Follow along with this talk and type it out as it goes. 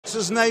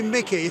boxers named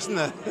Mickey, isn't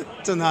there,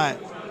 tonight?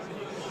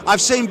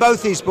 I've seen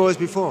both these boys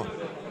before.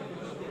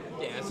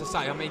 Yeah, as I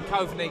say, I mean,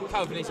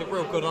 Coveney's a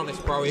real good,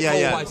 honest pro. He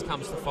always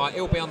comes to fight.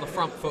 He'll be on the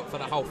front foot for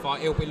the whole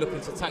fight. He'll be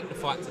looking to take the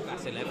fight to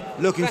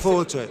Vasilev. Looking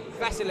forward to it.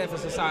 Vasilev,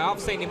 as I say,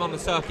 I've seen him on the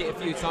circuit a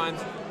few times.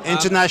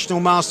 International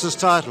Masters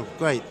title,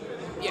 great.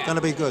 Yeah.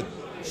 Gonna be good.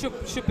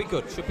 Should be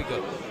good. Should be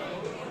good.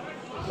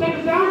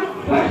 Second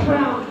down, first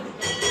round.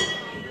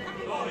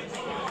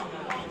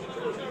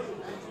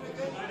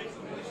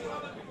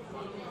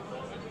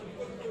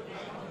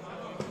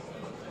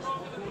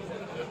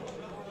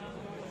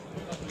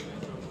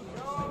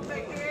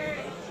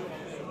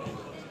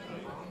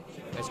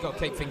 He's got to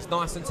keep things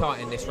nice and tight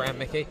in this round,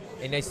 Mickey.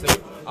 He needs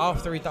to,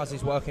 after he does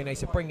his work, he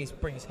needs to bring his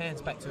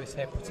hands back to his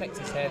head, protect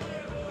his head.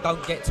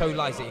 Don't get too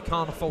lazy. He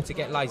can't afford to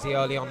get lazy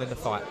early on in the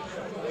fight.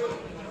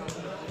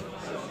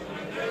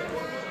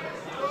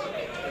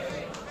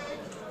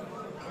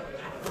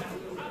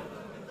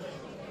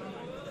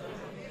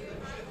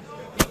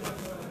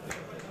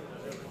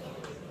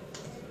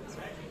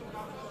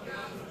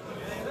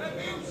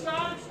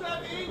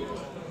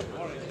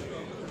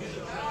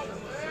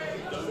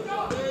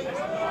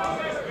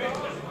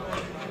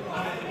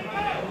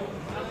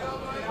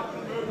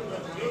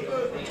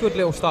 Good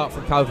little start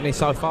from Coveney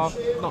so far.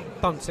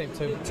 Don't seem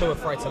too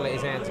afraid to let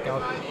his hands go.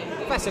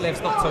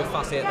 Vasilev's not too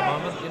fussy at the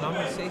moment. You know,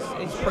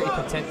 he's pretty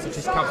content to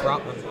just cover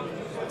up and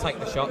take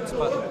the shots.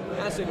 But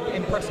that's an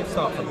impressive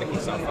start from Mickey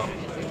so far.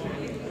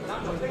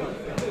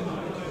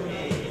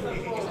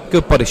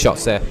 Good body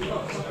shots there.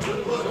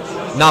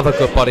 Another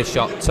good body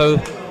shot. 2,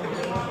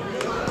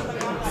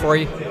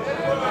 3.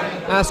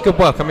 That's good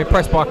work. I'm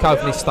impressed by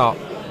Coveney's start.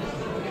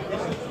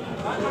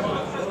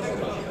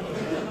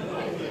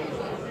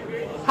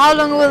 How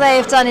long will they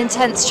have done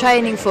intense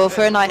training for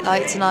a night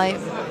like tonight?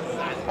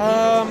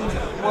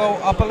 Well,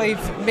 I believe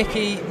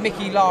Mickey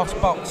last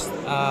boxed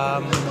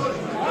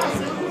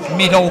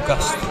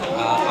mid-August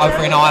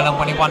over in Ireland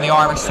when he won the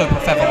Irish Super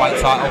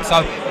Featherweight title.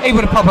 So he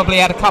would have probably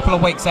had a couple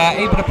of weeks out.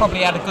 He would have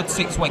probably had a good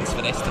 6 weeks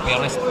for this, to be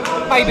honest.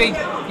 Maybe,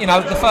 you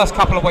know, the first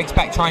couple of weeks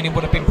back training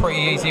would have been pretty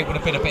easy. It would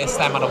have been a bit of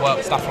stamina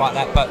work, stuff like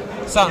that. But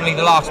certainly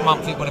the last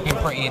month it would have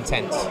been pretty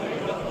intense.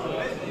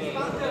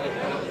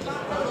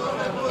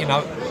 You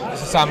know,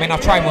 so I mean, I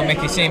train with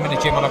Mickey, see him in the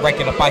gym on a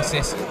regular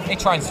basis. He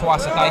trains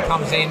twice a day,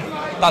 comes in,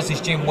 does his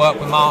gym work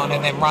with Martin,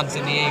 and then runs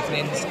in the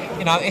evenings.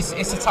 You know, it's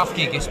a tough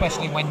gig,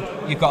 especially when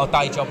you've got a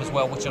day job as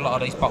well, which a lot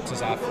of these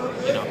boxers have.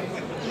 You know,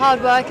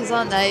 hard workers,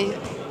 aren't they?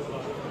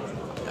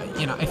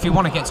 You know, if you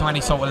want to get to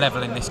any sort of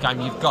level in this game,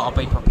 you've got to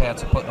be prepared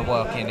to put the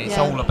work in. It's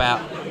all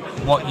about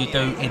what you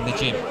do in the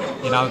gym.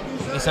 You know,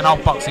 it's an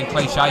old boxing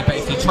cliche, but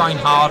if you train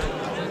hard,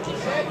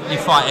 you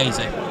fight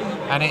easy.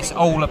 And it's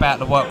all about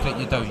the work that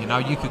you do. You know,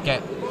 you could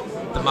get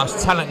the most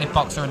talented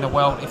boxer in the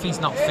world. If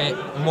he's not fit,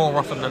 more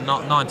often than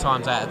not, 9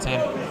 times out of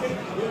 10,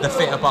 the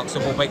fitter boxer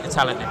will beat the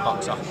talented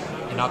boxer.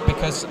 You know,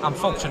 because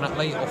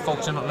unfortunately, or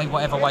fortunately,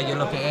 whatever way you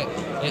look at it,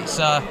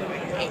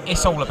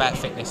 it's all about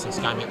fitness, this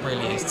game. It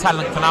really is.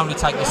 Talent can only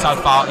take you so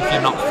far if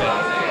you're not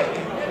fit.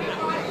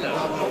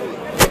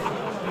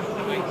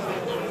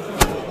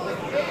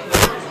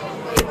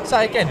 So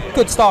again,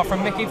 good start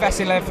from Mickey.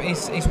 Vasilev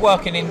is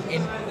working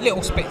in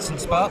little spits and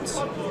spurts,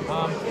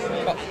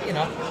 but you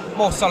know,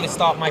 more solid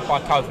start made by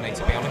Coveney,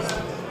 to be honest.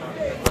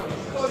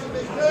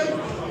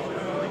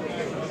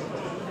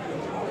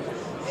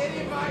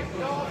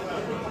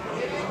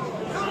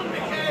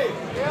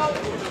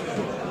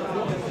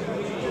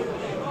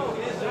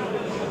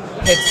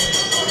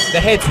 The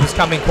heads was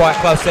coming quite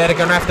close there. They're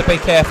going to have to be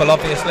careful,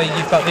 obviously.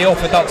 You've got the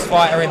orthodox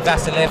fighter in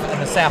Vasilev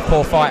and the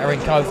southpaw fighter in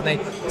Coveney.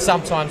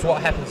 Sometimes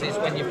what happens is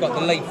when you've got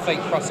the lead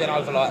feet crossing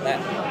over like that,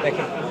 there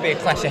can be a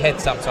clash of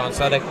heads sometimes,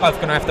 so they're both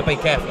going to have to be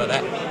careful of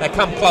that. They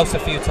come close a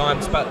few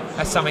times, but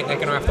that's something they're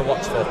going to have to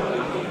watch for.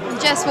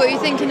 Jess, what are you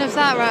thinking of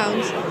that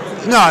round?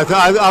 No,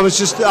 I was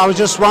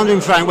just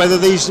wondering, Frank, whether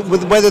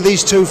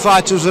these two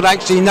fighters would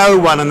actually know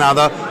one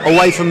another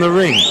away from the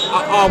ring.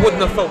 I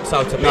wouldn't have thought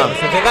so, to be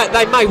honest with you.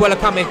 They may well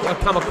have come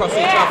across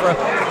each other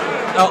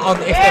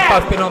if they've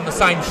both been on the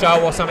same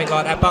show or something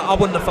like that, but I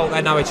wouldn't have thought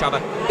they know each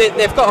other.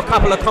 They've got a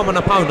couple of common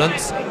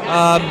opponents.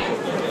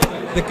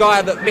 The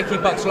guy that Mickey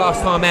boxed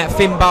last time out,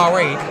 Finn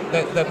Bareed,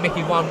 that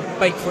Mickey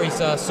beat for his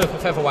Super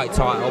Featherweight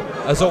title,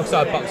 has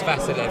also boxed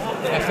Vasilev.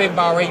 Now, Finn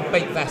Bareed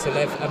beat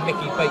Vasilev and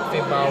Mickey beat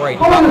Finn Bareed.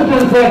 But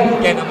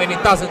again, I mean,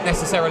 it doesn't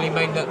necessarily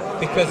mean that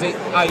because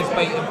A's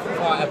beaten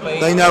fighter B,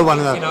 they know one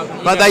another. You know,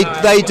 but they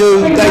do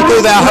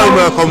their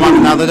homework on one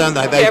another, don't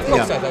they? Yeah, of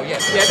course they do. Yeah,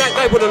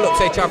 they would have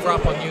looked each other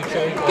up on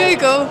YouTube.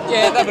 Google.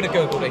 Yeah, they would have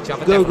Googled each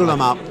other. Google them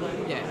up.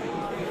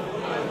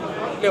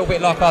 A little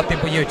bit like I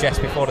did with you, Jess,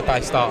 before the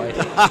day started.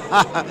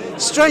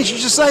 Strange you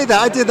should say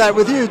that. I did that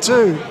with you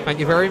too. Thank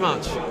you very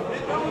much.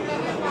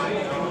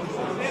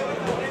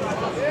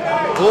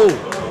 Oh,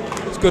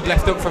 it's good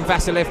left hook from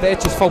Vasilev there,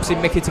 just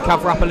forcing Mickey to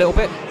cover up a little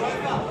bit.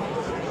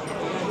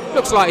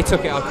 Looks like he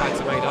took it okay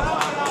to me though.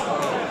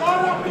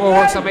 More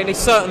I mean, he's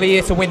certainly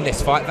here to win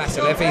this fight,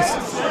 Vasilev.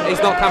 He's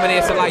not coming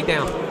here to lay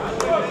down.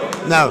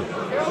 No.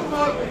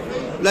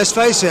 Let's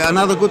face it,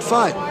 another good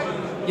fight.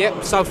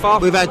 Yep, so far.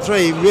 We've had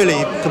 3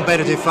 really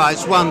competitive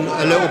fights. One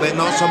a little bit,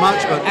 not so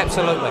much, but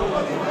absolutely.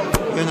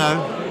 You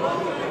know,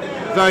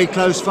 very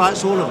close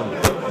fights, all of them.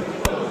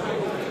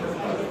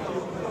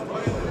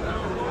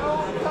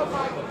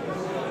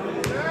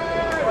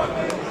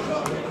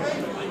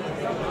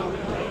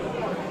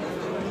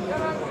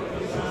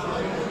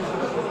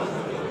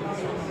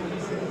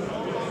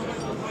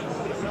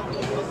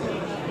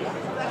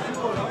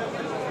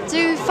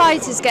 Do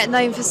fighters get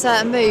known for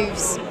certain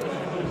moves?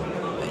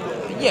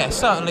 Yeah,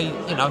 certainly,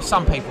 you know,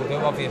 some people do.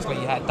 Obviously,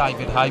 you had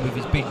David Hay with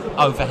his big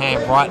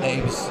overhand right that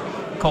he was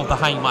called the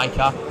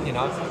Haymaker, you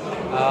know.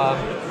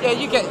 Yeah,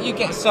 you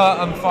get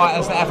certain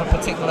fighters that have a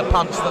particular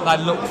punch that they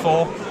look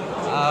for.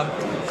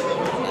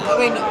 I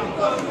mean,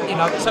 you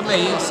know, to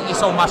me,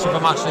 it's all much of a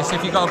muchness.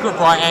 If you've got a good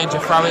right hand, you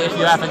throw it. If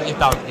you haven't, you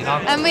don't, you know.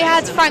 And we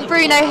had Frank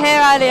Bruno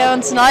here earlier on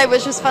tonight,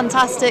 which was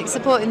fantastic,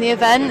 supporting the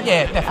event.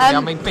 Yeah, definitely.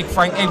 I mean, Big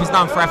Frank, he was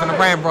known for having a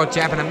ramrod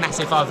jab and a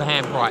massive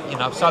overhand right, you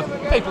know. So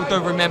people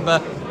do remember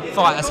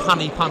fighters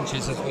honey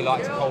punches, as we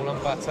like to call them,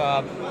 but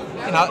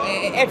you know,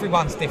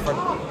 everyone's different.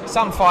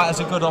 Some fighters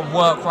are good on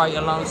work rate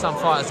alone, some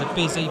fighters are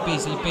busy.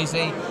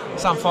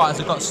 Some fighters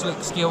have got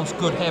slick skills,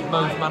 good head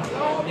movement,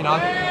 you know.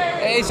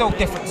 It's all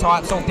different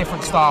types, all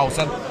different styles,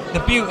 and the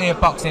beauty of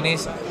boxing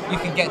is you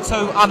can get 2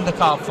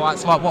 undercard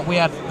fights like what we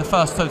had the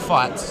first 2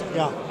 fights.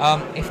 Yeah.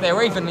 If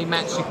they're evenly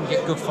matched, you can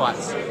get good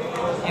fights.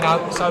 You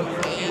know, so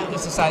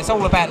as I say, it's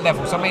all about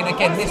levels. I mean,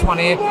 again, this one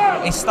here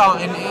is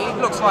starting. It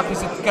looks like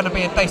it's going to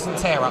be a decent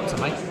tear up to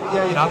me.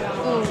 Yeah, you know.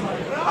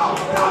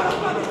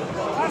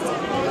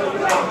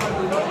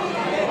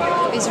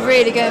 He's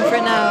really going for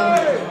it now.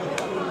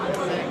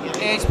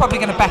 Yeah, he's probably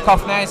going to back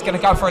off now. He's going to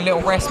go for a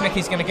little rest.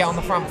 Mickey's going to get on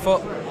the front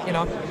foot. You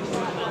know.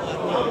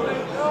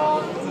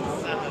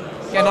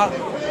 Again,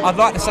 I'd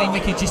like to see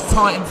Mickey just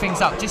tighten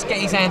things up, just get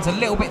his hands a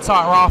little bit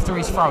tighter after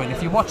he's throwing.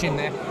 If you're watching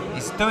there,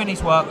 he's doing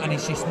his work and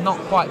he's just not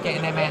quite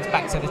getting them hands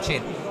back to the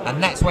chin.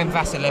 And that's when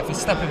Vasilev is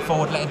stepping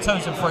forward, letting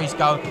 2s and 3s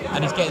go,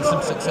 and he's getting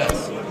some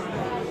success.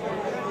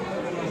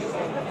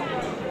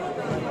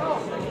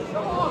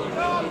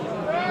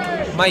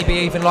 Maybe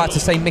even like to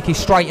see Mickey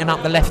straighten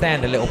up the left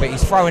hand a little bit.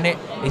 He's throwing it,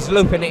 he's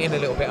looping it in a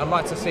little bit. I'd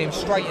like to see him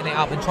straighten it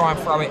up and try and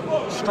throw it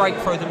straight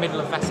through the middle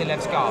of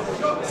Vasilev's guard.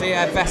 See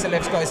how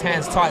Vasilev's got his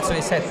hands tight to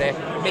his head there.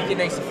 Mickey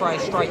needs to throw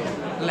it straight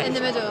left. In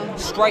the middle.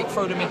 Straight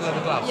through the middle of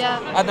the gloves. Yeah.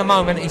 At the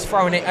moment, he's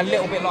throwing it a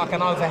little bit like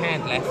an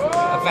overhand left,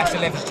 and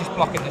Vasilev is just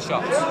blocking the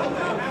shots.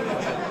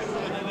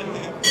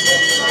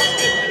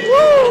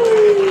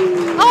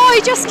 Oh,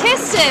 he just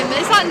kissed him.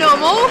 Is that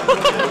normal?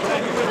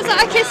 Was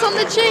that a kiss on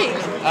the cheek?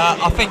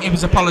 I think he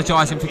was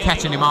apologising for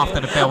catching him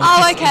after the bell.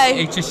 Okay.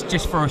 He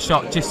just threw a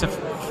shot, just a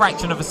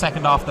fraction of a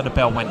second after the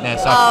bell went there.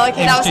 So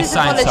okay, that was his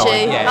apology.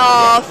 Sorry.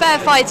 Yeah, fair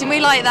fighting. We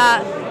like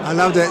that. I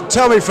loved it.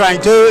 Tell me,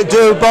 Frank,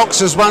 do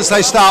boxers, once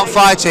they start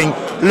fighting,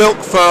 look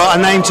for a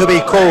name to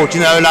be called? You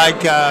know,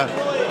 like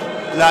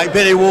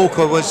Billy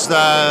Walker was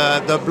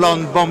the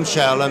blonde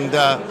bombshell, and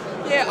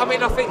yeah, I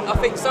mean, I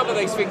think some of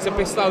these things are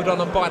bestowed on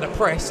them by the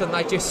press, and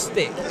they just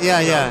stick.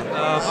 Yeah.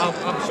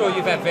 I'm sure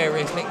you've had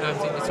various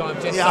nicknames in your time.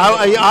 Just yeah,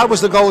 I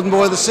was the golden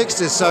boy of the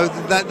 '60s, so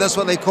that's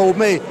what they called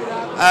me.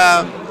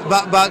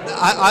 But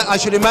I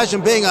should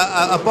imagine being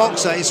a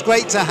boxer, it's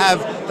great to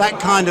have that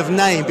kind of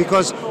name,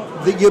 because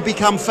you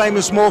become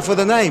famous more for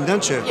the name,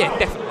 don't you? Yeah,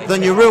 definitely.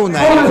 Than your real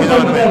name, if you know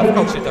what I mean. Of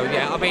course you do,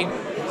 yeah. I mean,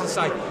 as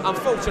I say,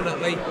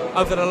 unfortunately,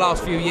 over the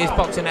last few years,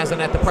 boxing hasn't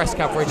had the press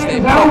coverage that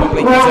it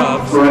probably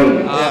deserves.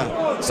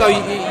 So,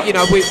 you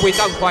know, we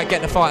don't quite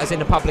get the fighters in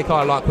the public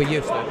eye like we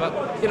used to.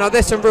 But, you know,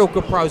 there's some real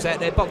good pros out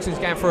there. Boxing's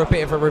going through a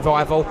bit of a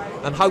revival.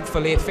 And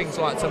hopefully, if things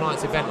like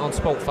tonight's event on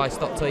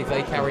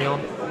sportface.tv carry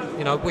on,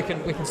 you know, we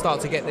can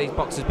start to get these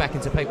boxers back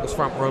into people's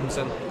front rooms,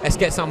 and let's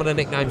get some of the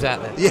nicknames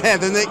out there. Yeah,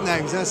 the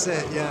nicknames, that's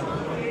it, yeah.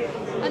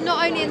 And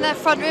not only in their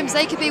front rooms,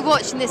 they could be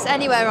watching this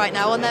anywhere right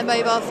now on their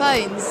mobile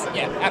phones.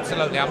 Yeah,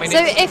 absolutely. I mean,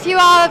 so if you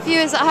are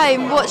viewers at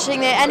home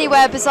watching it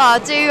anywhere bizarre,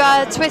 do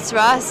Twitter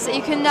us.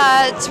 You can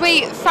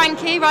tweet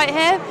Frankie right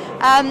here,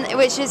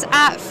 which is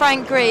at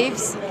Frank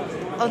Greaves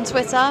on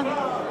Twitter.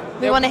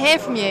 We want to hear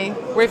from you.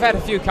 We've had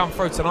a few come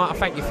through tonight. I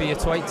thank you for your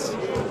tweets.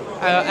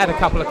 Had a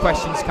couple of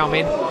questions come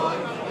in.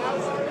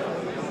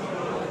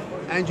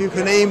 And you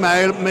can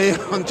email me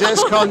on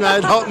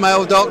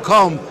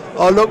jessconrad@hotmail.com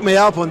or look me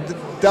up on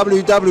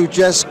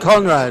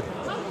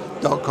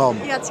www.jessconrad.com.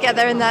 You had to get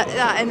there in there,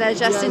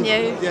 Jess, didn't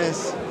you?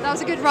 Yes. That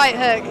was a good right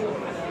hook.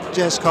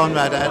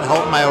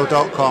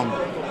 jessconrad@hotmail.com.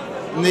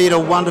 Need a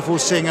wonderful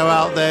singer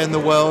out there in the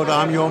world,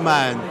 I'm your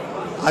man.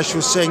 I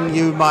shall sing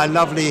you my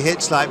lovely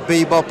hits like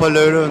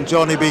Bebop-A-Lulu and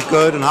Johnny Be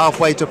Good and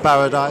Halfway to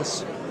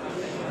Paradise.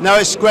 No,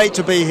 it's great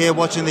to be here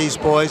watching these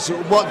boys.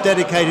 What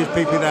dedicated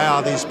people they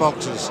are, these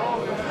boxers.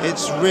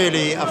 It's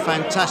really a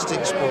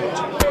fantastic sport,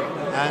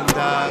 and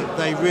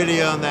they really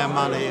earn their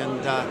money,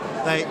 and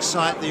they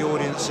excite the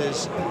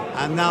audiences,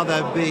 and now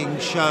they're being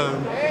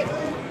shown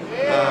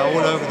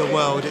all over the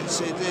world.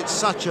 It's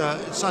such a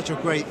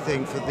great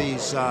thing for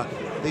these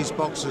these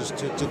boxers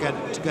to get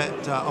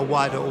a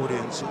wider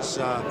audience. It's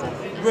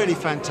really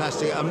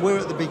fantastic, and we're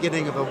at the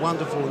beginning of a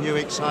wonderful, new,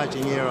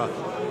 exciting era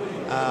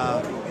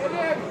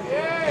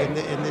in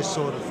this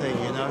sort of thing.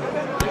 You know,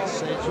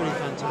 it's really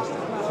fantastic.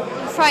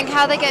 Frank,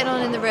 how are they getting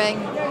on in the ring?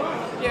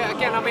 Yeah,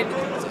 again, I mean,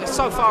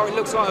 so far it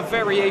looks like a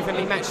very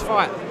evenly matched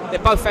fight. They're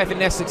both having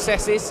their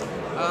successes.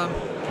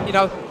 You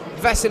know,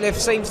 Vasilev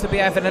seems to be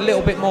having a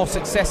little bit more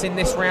success in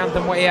this round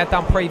than what he had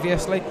done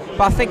previously,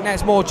 but I think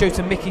that's more due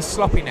to Mickey's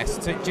sloppiness,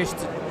 due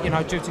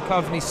to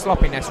Coveney's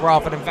sloppiness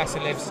rather than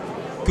Vasilev's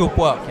good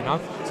work, you know.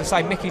 To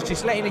say Mickey's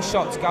just letting his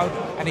shots go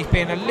and he's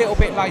being a little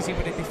bit lazy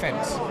with the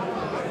defence.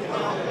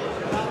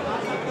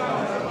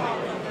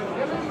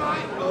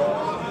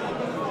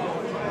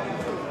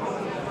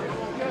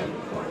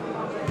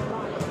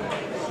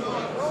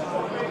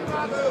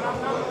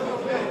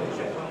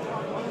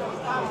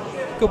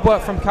 Good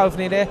work from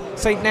Coveney there.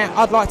 See, now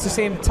I'd like to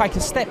see him take a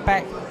step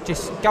back,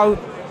 just go,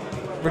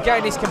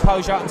 regain his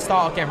composure and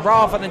start again,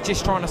 rather than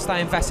just trying to stay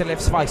in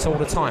Vasilev's face all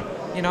the time.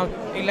 You know,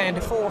 he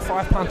landed 4 or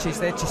 5 punches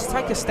there. Just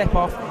take a step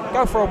off,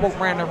 go for a walk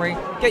round the ring,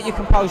 get your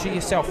composure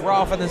yourself,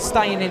 rather than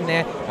staying in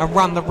there and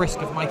run the risk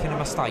of making a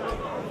mistake.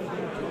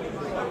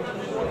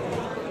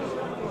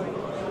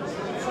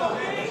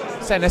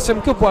 So there's some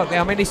good work there.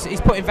 I mean,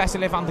 he's putting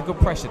Vasilev under good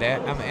pressure there,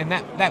 and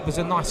that was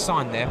a nice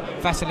sign there.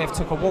 Vasilev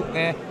took a walk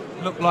there.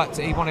 Looked like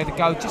he wanted to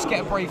go, just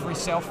get a breather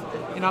himself.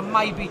 You know,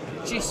 maybe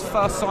just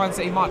first signs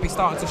that he might be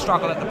starting to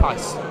struggle at the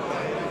pace.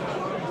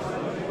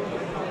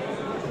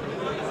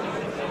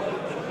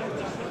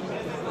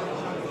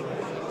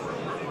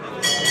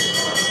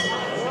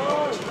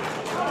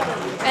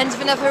 End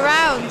of another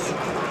round.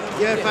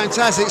 Yeah,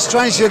 fantastic.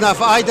 Strangely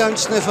enough, I don't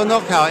sniff a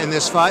knockout in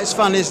this fight. It's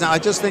fun, isn't it? I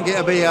just think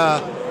it'll be a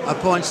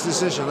points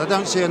decision. I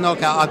don't see a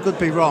knockout. I could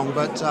be wrong,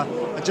 but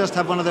I just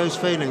have one of those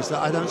feelings that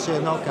I don't see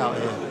a knockout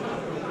here.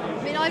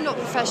 I'm not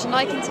professional.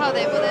 I can tell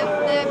they've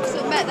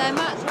sort of met their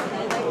match,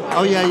 haven't they?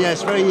 Oh yeah,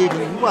 yes, very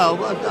even.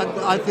 Well,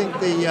 I think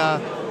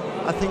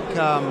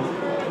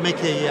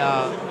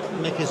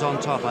Mickey's on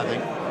top. I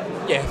think.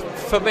 Yeah,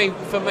 for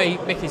me,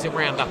 Mickey's a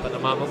round up at the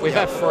moment. We've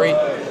had 3.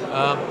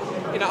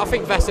 You know, I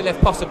think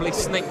Vasilev possibly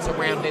sneaked a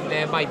round in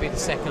there, maybe the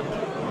second.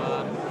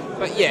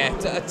 But yeah,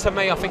 to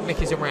me, I think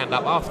Mickey's a round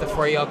up. After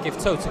 3, I'll give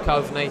 2 to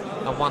Coveney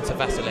and 1 to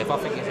Vasilev. I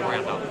think he's a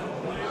round up.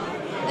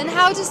 And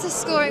how does the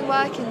scoring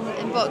work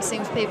in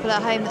boxing for people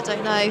at home that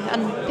don't know,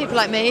 and people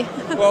like me?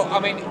 Well, I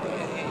mean,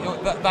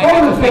 they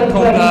have a thing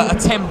called a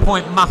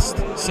 10-point must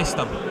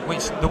system,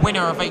 which the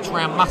winner of each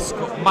round must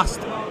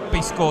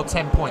be scored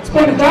 10 points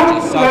by the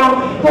judges.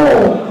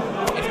 So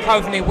if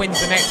Coveney wins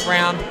the next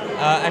round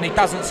and he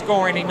doesn't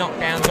score any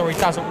knockdowns, or he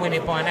doesn't win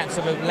it by an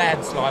absolute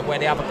landslide where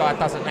the other guy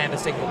doesn't land a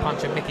single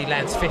punch and Mickey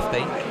lands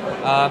 50,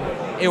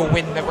 he'll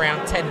win the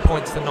round 10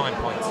 points to 9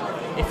 points.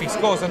 If he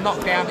scores a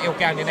knockdown, he'll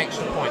gain an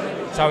extra point.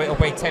 So it'll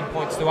be 10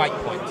 points to 8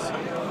 points.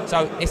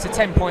 So it's a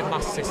 10-point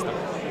must system.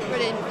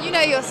 Brilliant. You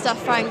know your stuff,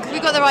 Frank.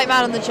 We've got the right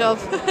man on the job.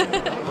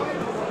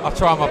 I'll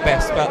try my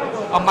best, but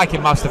I'm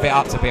making most of it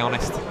up, to be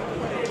honest.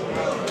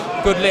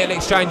 Good little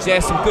exchange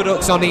there. Some good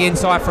hooks on the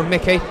inside from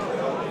Mickey.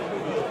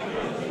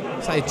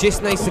 So he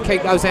just needs to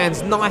keep those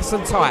hands nice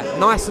and tight,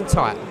 nice and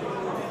tight.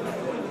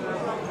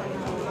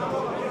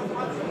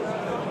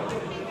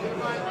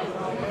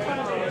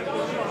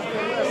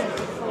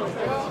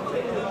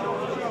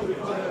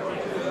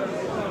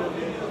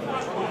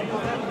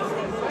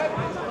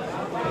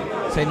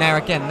 See, now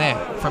again there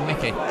from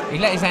Mickey. He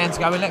let his hands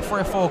go, he let 3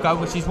 or 4 go,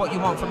 which is what you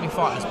want from your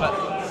fighters, but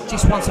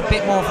just wants a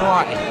bit more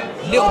variety.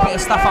 A little bit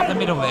of stuff up the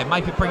middle there,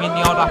 maybe bring in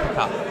the odd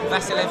uppercut.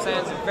 Vasilev's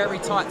hands are very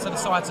tight to the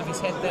sides of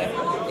his head there.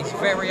 He's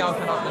very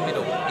open up the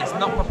middle. He's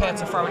not prepared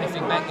to throw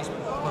anything back.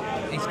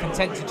 He's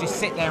content to just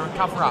sit there and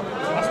cover up.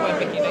 That's where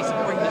Mickey needs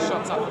to bring the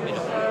shots up the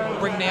middle.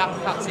 Bring the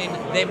uppercuts in,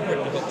 then bring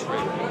the hooks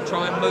through.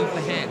 Try and move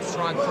the hands,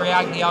 try and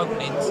create the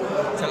openings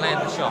to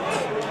land the shots.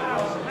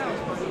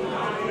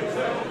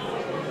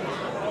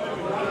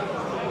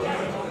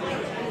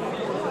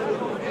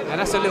 And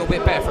that's a little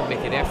bit better from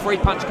Mickey there.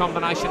 3-punch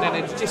combination, and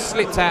it just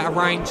slipped out of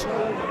range.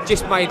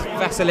 Just made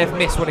Vasilev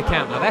miss with a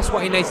counter. That's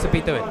what he needs to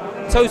be doing.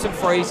 2s and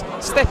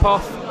 3s, step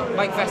off,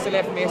 make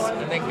Vasilev miss,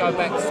 and then go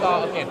back and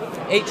start again.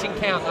 Each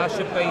encounter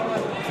should be,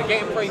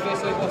 forgetting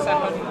previously what's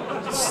happened,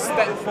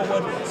 step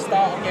forward,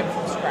 start again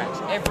from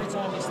scratch. Every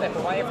time you step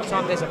away, every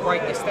time there's a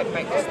break, you step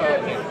back and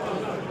start again.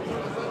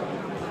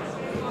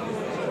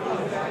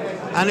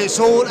 And it's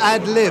all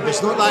ad-lib,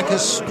 it's not like a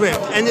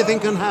script, anything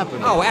can happen.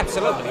 Oh,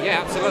 absolutely,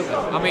 yeah, absolutely.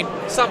 I mean,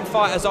 some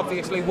fighters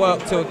obviously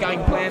work to a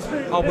game plan.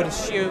 I would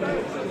assume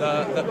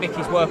that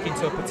Mickey's working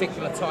to a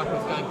particular type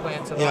of game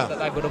plan tonight that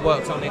they would have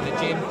worked on in the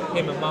gym.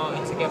 Him and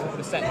Martin together would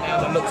have sat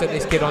down and looked at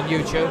this kid on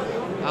YouTube.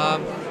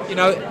 You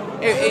know,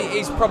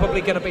 he's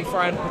probably going to be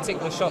throwing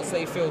particular shots that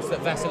he feels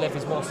that Vasilev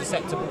is more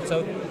susceptible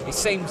to. It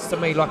seems to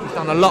me like he's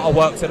done a lot of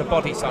work to the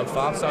body so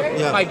far, so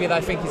maybe they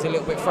think he's a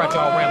little bit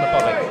fragile around the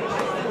body.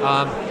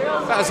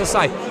 But as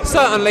I say,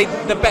 certainly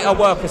the better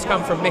work has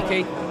come from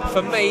Mickey.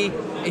 For me,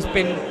 he's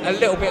been a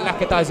little bit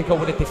lackadaisical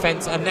with the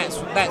defence, and that's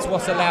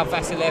what's allowed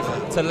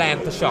Vasilev to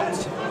land the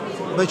shots.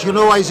 But you can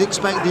always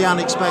expect the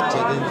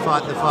unexpected in the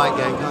fight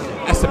game, can't you?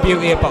 That's the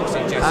beauty of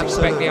boxing, Jess.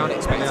 Absolutely. Expect the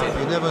unexpected. Yeah,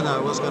 you never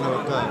know what's going to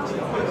occur.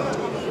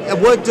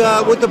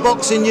 Would the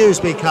Boxing News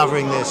be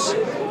covering this?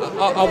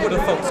 I would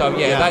have thought so.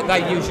 Yeah.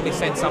 They usually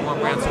send someone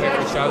round to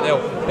every show.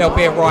 There'll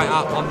be a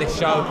write-up on this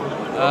show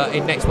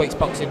in next week's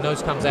Boxing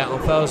News. Comes out on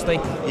Thursday.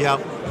 Yeah.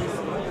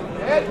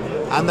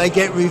 And they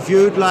get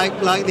reviewed like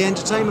the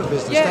entertainment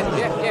business, don't they?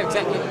 Yeah,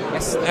 exactly.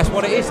 That's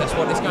what it is. That's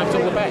what this game's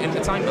all about,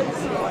 entertainment.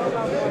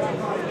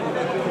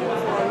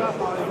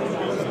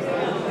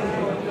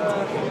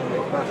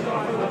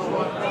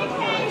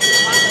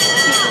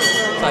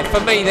 So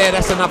for me there,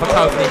 that's another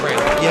Coveney round.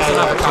 Yeah,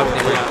 another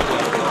Coveney round.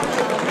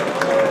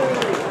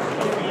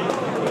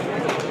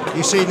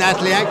 You see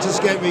Natalie, actors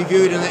get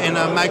reviewed in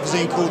a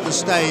magazine called The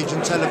Stage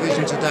and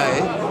Television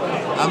Today,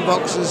 and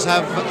boxers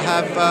have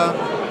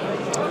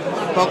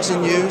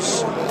Boxing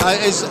News.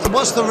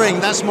 What's The Ring?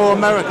 That's more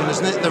American,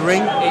 isn't it? The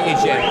Ring? It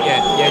is,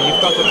 yeah.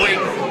 You've got The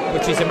Ring,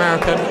 which is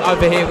American.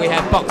 Over here we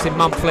have Boxing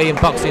Monthly and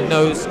Boxing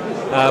News.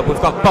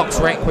 We've got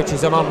BoxRec, which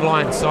is an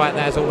online site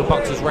that has all the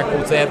boxers'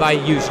 records there. They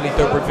usually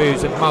do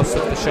reviews of most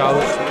of the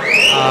shows.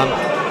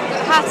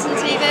 Hatton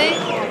TV.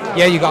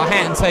 Yeah, you got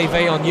Hatton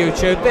TV on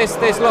YouTube.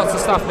 There's lots of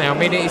stuff now. I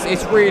mean, it's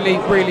really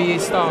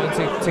is starting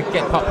to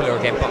get popular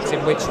again,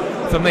 boxing, which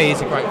for me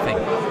is a great thing.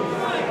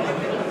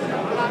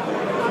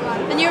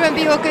 And you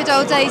remember your good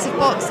old days of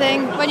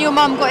boxing when your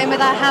mum got in with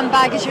that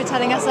handbag, as you were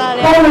telling us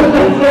earlier.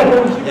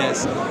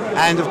 Yes,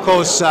 and of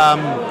course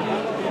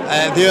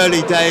the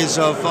early days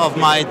of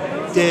my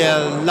dear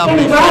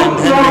lovely friend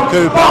Henry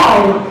Cooper,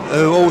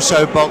 who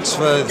also boxed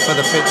for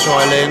the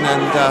Fitzroy Inn,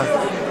 and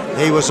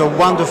he was a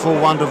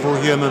wonderful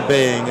human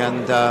being,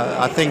 and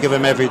I think of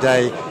him every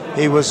day.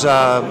 He was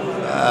a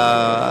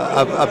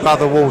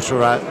brother water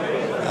rat.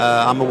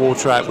 I'm a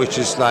water rat, which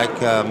is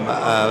like a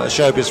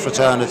showbiz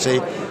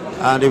fraternity,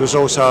 and he was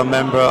also a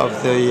member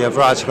of the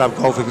Variety Club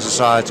Golfing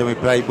Society. We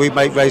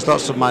raised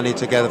lots of money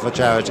together for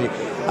charity,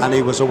 and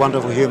he was a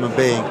wonderful human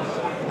being.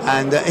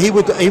 And he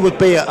would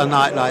be at a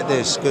night like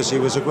this because he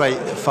was a great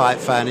fight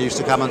fan. He used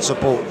to come and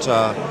support,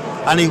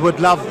 and he would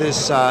love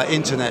this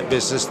internet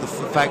business. The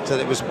fact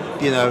that it was,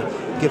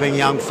 giving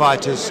young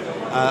fighters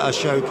a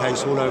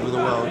showcase all over the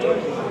world.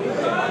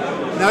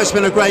 Now it's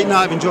been a great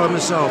night. I've enjoyed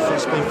myself.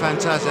 It's been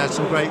fantastic. I had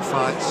some great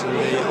fights, and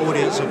the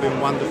audience have been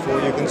wonderful.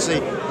 You can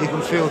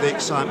feel the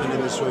excitement in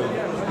this room.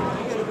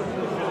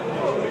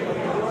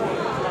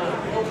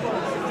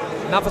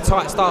 Another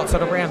tight start to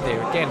the round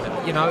here again.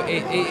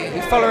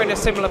 It's following a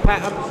similar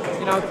pattern.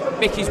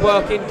 Mickey's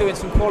working, doing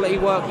some quality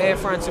work there,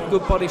 throwing some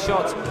good body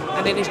shots,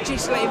 and then it's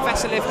just letting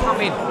Vasilev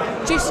come in,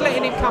 just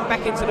letting him come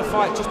back into the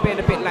fight, just being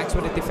a bit lax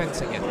with the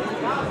defence again.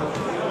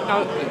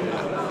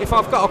 If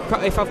I've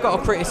got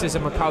a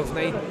criticism of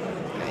Coveney,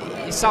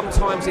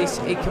 sometimes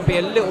it can be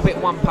a little bit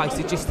one-paced.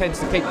 He just tends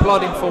to keep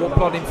plodding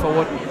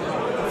forward,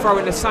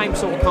 throwing the same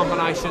sort of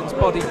combinations,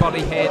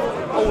 body, head,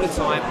 all the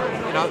time.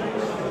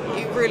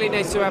 He really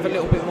needs to have a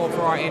little bit more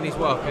variety in his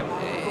work, and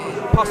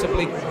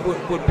possibly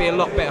would be a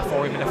lot better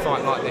for him in a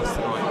fight like this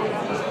tonight.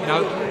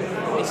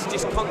 It's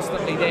just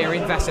constantly there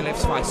in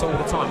Vasilev's face all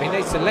the time. He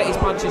needs to let his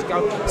punches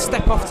go,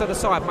 step off to the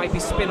side, maybe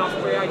spin off,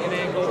 create an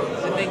angle,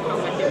 and then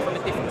come back in from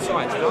a different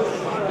side.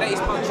 Let his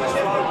punches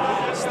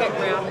flow, step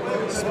round,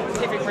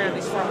 pivot round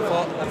his front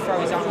foot, and throw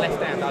his own left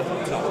hand over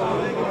the top.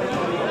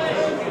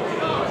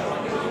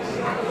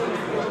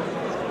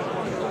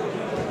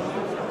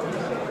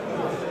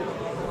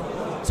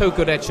 Two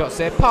good headshots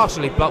there,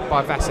 partially blocked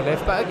by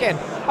Vasilev, but again,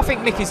 I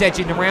think Mickey's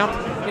edging around.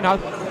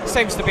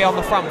 Seems to be on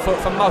the front foot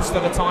for most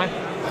of the time.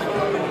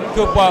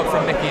 Good work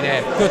from Mickey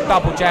there. Good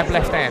double jab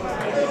left hand.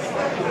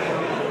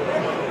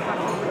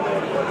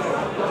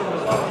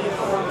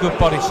 Good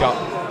body shot.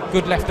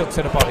 Good left hook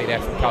to the body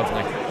there from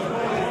Coveney.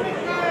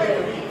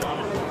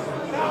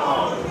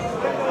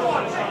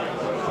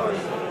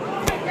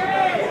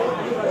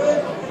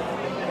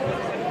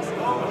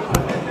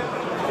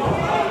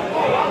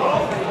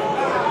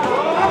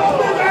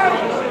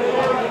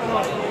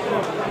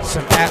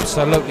 Some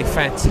absolutely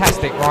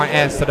fantastic right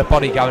hands to the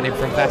body going in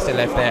from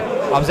Vasilev there.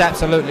 I was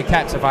absolutely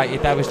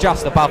captivated. They was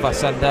just above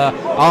us, and I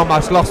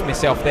almost lost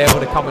myself there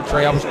with the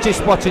commentary. I was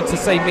just watching to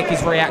see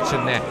Mickey's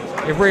reaction there.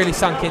 It really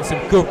sunk in some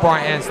good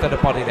right hands to the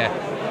body there.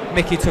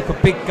 Mickey took a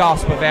big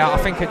gasp of air. I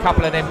think a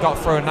couple of them got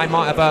through, and they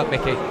might have hurt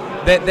Mickey.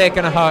 They're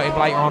going to hurt him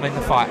later on in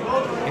the fight.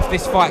 If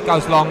this fight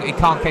goes long, he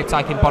can't keep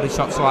taking body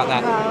shots like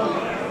that. Wow.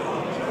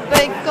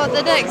 But God,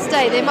 the next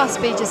day they must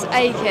be just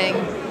aching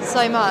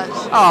so much.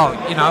 Oh,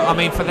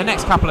 for the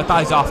next couple of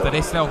days after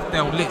this,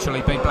 they'll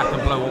literally be black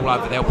and blue all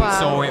over. They'll be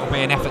sore. It'll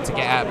be an effort to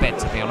get out of bed,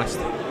 to be honest.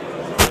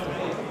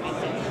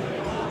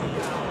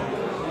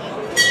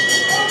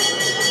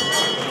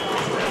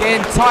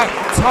 Again,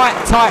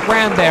 tight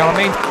round there.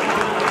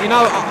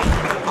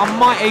 I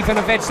might even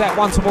have edged that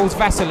one towards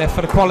Vasilev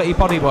for the quality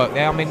bodywork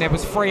there. There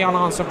was 3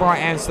 unanswered right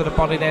hands to the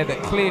body there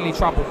that clearly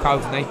troubled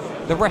Coveney.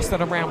 The rest of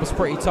the round was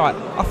pretty tight.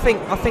 I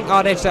think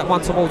I'd edge that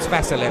one towards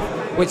Vasilev,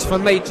 which for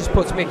me just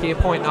puts Mickey a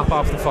point up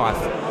after 5.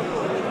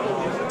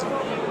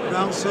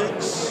 Round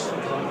 6,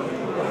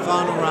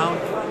 final round.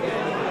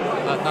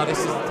 No, this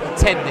is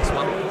 10. This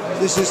one.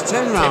 This is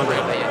 10 rounds.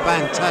 Yeah.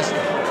 Fantastic.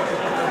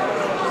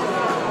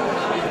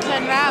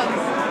 10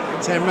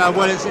 rounds. 10 rounds.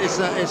 Well,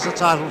 it's a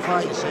title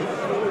fight, you see.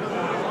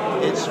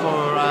 It's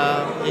for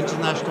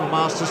international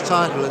masters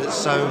title.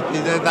 So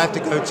they have to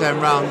go 10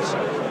 rounds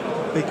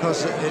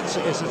because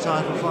it's a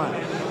title fight.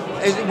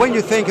 When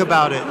you think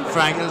about it,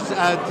 Frank,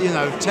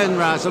 10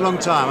 rounds, a long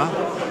time,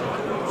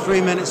 huh?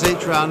 3 minutes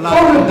each round.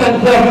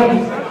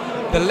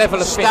 The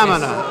level of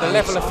stamina, fitness, the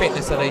level of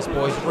fitness of these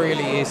boys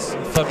really is,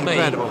 for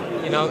incredible.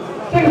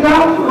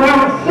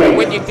 me,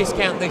 when you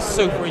discount these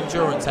super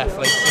endurance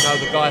athletes,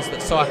 the guys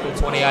that cycle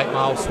 28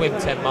 miles, swim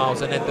 10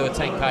 miles, and then do a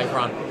 10k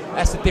run,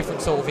 that's a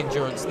different sort of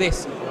endurance.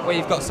 This, where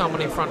you've got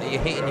someone in front of you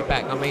hitting your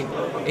back, I mean,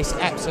 it's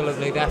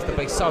absolutely, they have to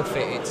be so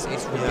fit, it's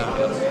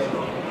ridiculous.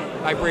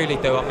 Yeah. They really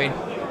do. I mean,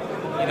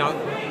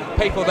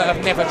 people that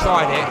have never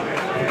tried it,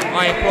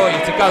 I implore you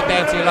to go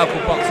down to your local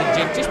boxing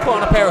gym, just put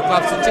on a pair of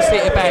gloves and just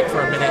hit your bag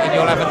for a minute and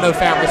you'll have a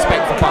newfound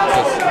respect for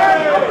boxers.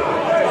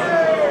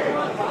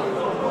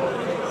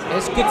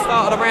 It's a good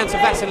start of the round to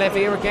Vasilev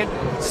here again.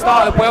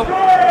 Started well,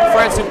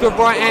 throwing some good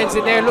right hands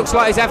in there. Looks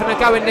like he's having a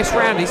go in this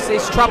round.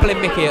 He's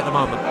troubling Mickey at the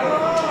moment.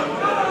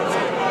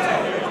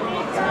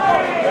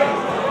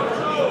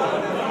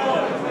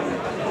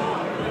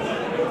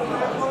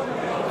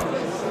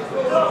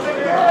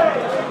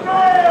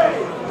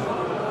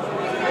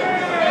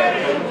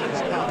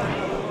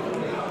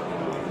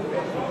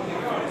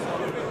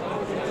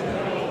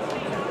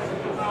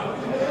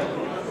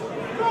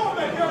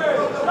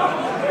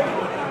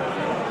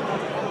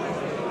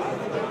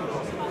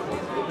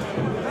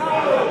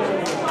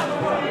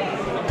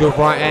 Good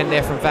right hand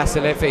there from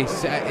Vasilev.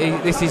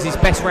 This is his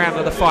best round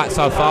of the fight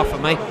so far for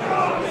me.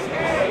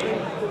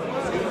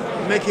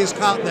 Mickey's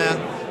cut there.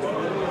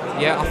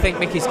 Yeah, I think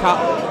Mickey's cut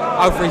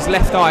over his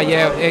left eye.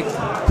 Yeah, it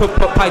could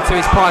put pay to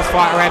his prize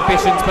fighter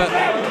ambitions, but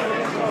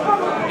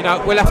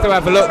we'll have to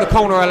have a look. The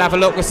corner will have a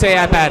look. We'll see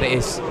how bad it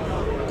is.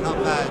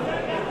 Not bad.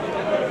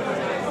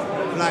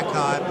 Black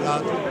eye,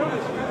 blood.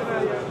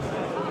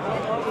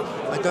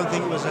 I don't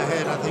think it was a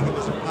head. I think it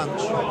was a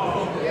punch.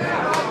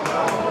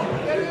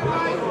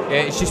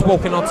 Yeah, he's just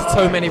walking onto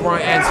too many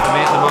right hands for me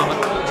at the moment.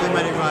 Too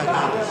many right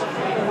hands.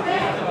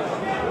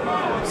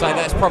 So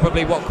that's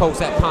probably what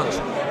caused that punch.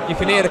 You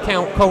can hear the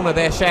corner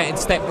there shouting,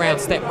 step round,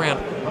 step round.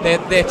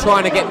 They're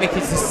trying to get Mickey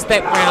to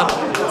step round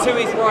to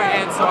his right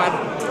hand side,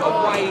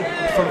 away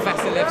from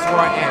Vasilev's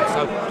right hand.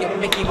 So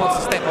Mickey wants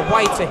to step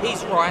away to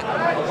his right,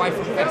 away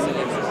from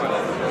Vasilev's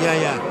right.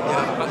 Yeah.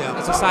 But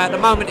as I say, at the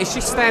moment, it's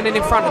just standing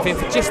in front of him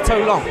for just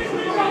too long.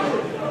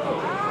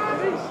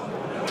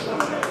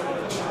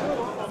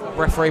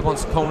 Referee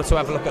wants the corner to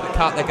have a look at the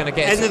cut. They're going to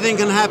get anything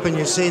can happen,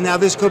 you see. Now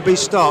this could be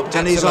stopped.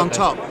 Absolutely. And he's on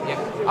top. Yeah.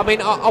 I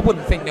mean, I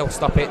wouldn't think they'll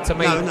stop it. To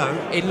me, no.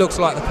 It looks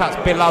like the cut's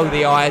below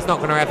the eye. It's not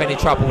going to have any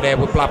trouble there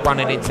with blood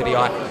running into the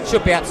eye.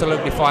 Should be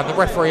absolutely fine. The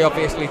referee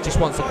obviously just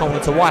wants the corner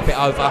to wipe it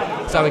over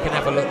so he can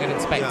have a look and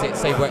inspect it,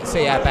 see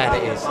how bad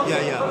it is.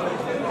 Yeah.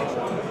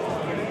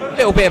 A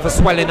little bit of a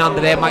swelling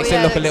under there makes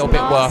it look a little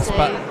bit worse,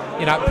 but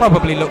it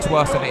probably looks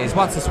worse than it is.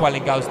 Once the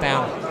swelling goes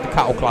down, the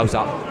cut will close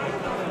up.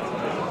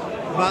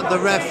 But the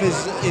ref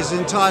is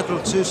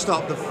entitled to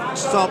stop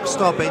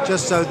it,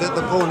 just so that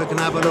the corner can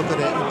have a look at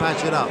it and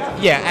patch it up.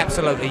 Yeah,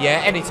 absolutely.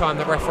 Yeah, anytime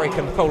the referee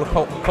can call a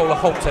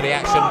halt to the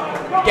action,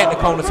 get the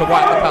corner to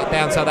wipe the cut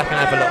down so they can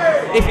have a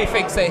look. If he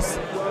thinks it's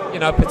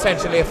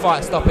potentially a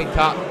fight-stopping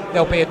cut,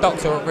 there'll be a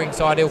doctor at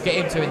ringside. He'll get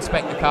him to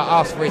inspect the cut,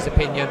 ask for his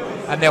opinion,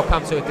 and they'll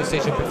come to a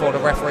decision before the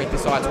referee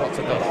decides what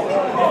to do.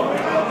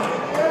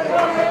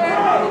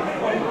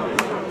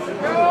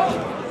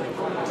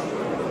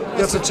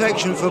 The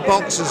protection for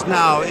boxers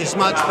now is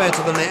much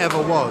better than it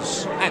ever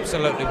was.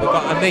 Absolutely. We've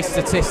got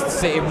anaesthetists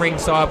sitting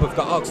ringside, we've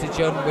got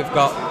oxygen, we've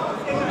got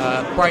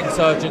brain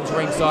surgeons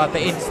ringside.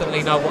 They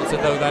instantly know what to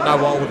do, they know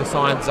what all the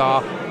signs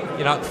are.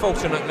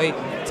 Fortunately,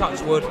 touch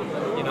wood,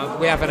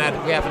 we haven't had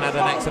an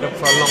accident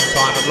for a long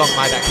time, and long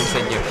may that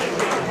continue.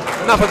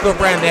 Another good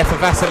round there for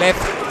Vasilev.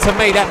 To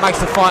me, that makes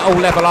the fight all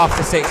level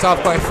after 6.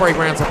 I've got it 3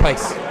 rounds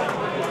apiece.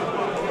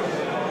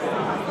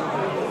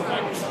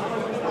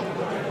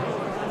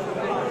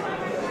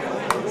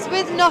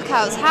 With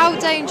knockouts, how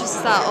dangerous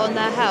is that on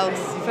their health,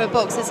 for a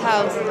boxer's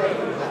health?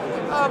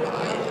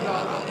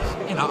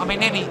 I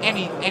mean,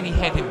 any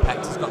head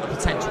impact has got the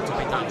potential to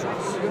be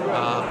dangerous.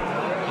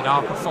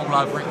 I could fall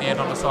over in the head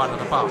on the side of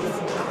the bath,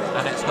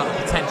 and it's got the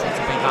potential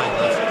to be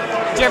dangerous.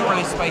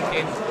 Generally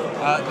speaking,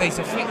 these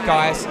are fit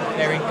guys.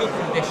 They're in good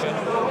condition.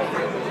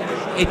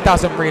 It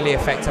doesn't really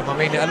affect them. I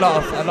mean, a lot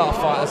of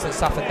fighters that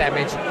suffer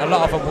damage, a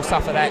lot of them will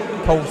suffer that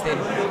caused in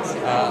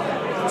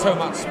too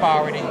much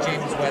sparring in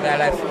gyms, where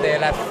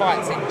they'll have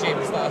fights in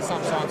gyms that are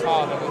sometimes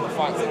harder than the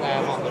fights that they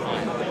have on the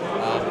night.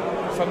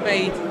 for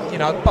me, you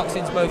know,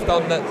 boxing's moved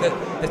on,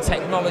 the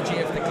technology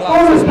of the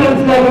gloves has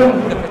moved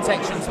on, the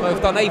protection's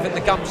moved on, even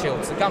the gum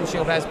shields. The gum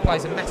shield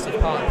plays a massive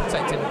part in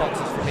protecting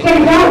boxers from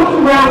injury.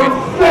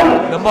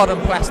 With the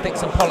modern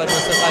plastics and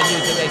polymers that they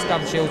use in these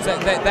gum shields, they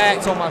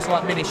act almost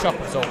like mini shock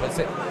absorbers.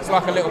 It's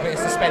like a little bit of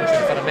suspension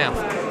for the mouth.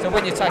 So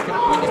when you take a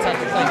clean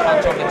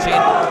punch on the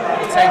chin,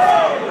 the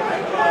teeth,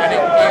 and it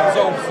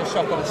absorbs the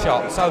shock of the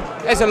shot. So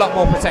there's a lot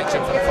more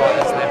protection for the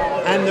fighters now.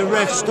 And the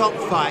refs stop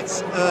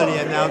fights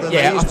earlier now than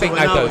they Yeah, I used think to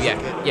they when I do. was a Yeah,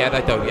 kid. yeah,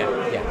 they do.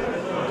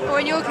 Yeah. Or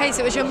in your case,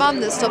 it was your mum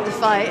that stopped the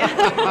fight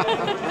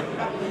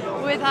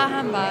with her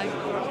handbag.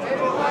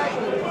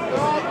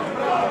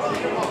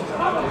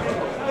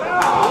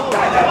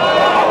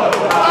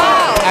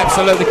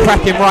 Absolutely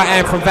cracking right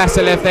hand from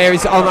Vasilev there.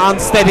 He's on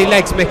unsteady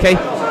legs, Mickey.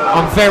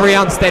 On very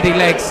unsteady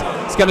legs.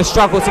 He's going to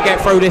struggle to get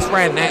through this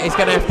round now. He's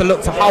going to have to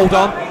look to hold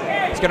on.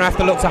 He's going to have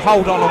to look to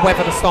hold on and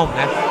weather the storm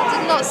now.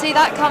 Did not see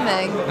that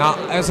coming. No,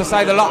 as I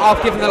say,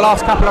 I've given the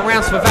last couple of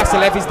rounds for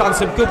Vasilev. He's done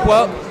some good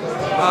work.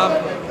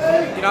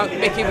 You know,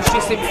 Mickey was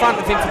just in front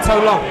of him for too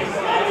long.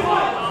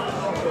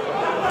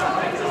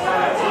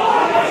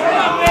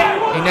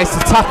 He needs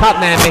to tuck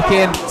up now, Mickey,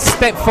 and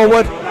step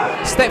forward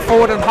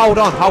and hold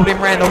on. Hold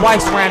him round the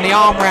waist, round the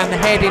arm, round the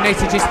head. He needs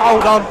to just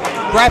hold on,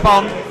 grab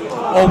on,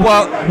 or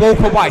walk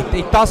away.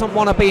 He doesn't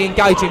want to be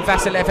engaging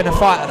Vasilev in a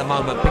fight at the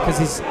moment because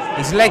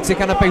his legs are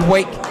going to be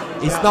weak.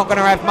 He's not going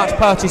to have much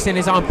purchase in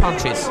his own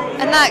punches.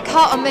 And that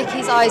cut on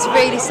Mickey's eye is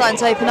really starting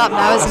to open up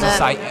now, isn't it?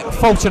 As I say,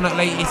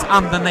 fortunately, it's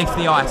underneath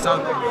the eye. So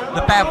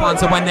the bad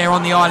ones are when they're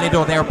on the eyelid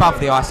or they're above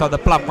the eye, so the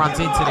blood runs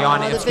into the eye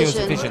and it obscures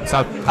the vision.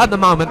 So at the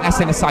moment, that's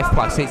in a safe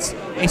place.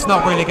 It's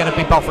not really going to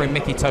be bothering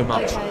Mickey too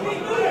much.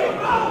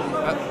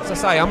 Okay. As I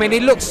say, I mean,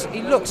 he looks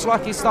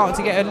like he's starting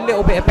to get a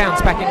little bit of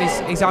bounce back in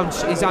his own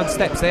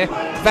steps there.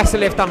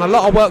 Vasilev done a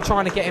lot of work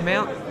trying to get him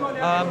out.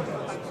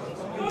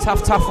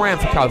 Tough round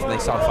for Coveney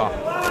so far.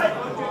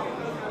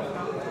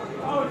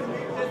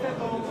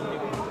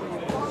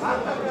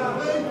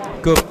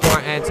 Good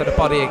right hand to the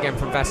body again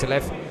from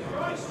Vasilev.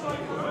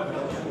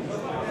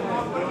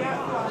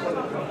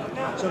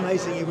 It's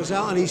amazing. He was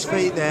out on his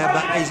feet there,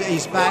 but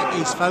he's back,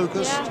 he's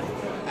focused.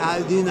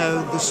 Yeah. You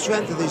know, the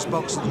strength of this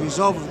boxer, the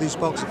resolve of this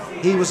boxer.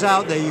 He was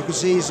out there, you could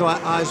see his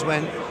eyes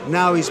went,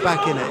 now he's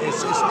back in it.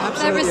 It's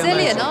absolutely They're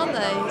resilient, amazing. aren't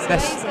they?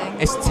 It's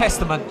amazing. It's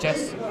testament,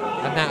 Jess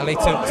and Natalie,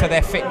 to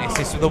their fitness.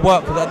 It's the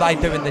work that they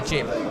do in the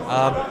gym.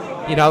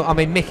 You know, I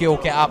mean, Mickey will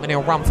get up and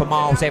he'll run for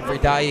miles every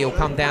day. He'll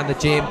come down the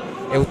gym.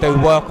 He'll do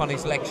work on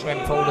his leg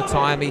strength all the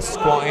time. He's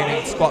squatting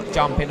and squat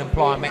jumping and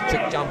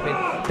plyometric jumping.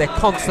 They're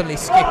constantly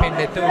skipping.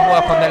 They're doing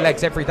work on their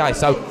legs every day.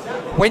 So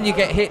when you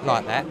get hit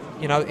like that,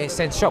 you know, it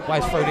sends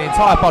shockwaves through the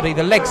entire body.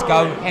 The legs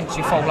go, hence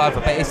you fall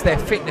over. But it's their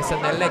fitness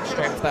and their leg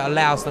strength that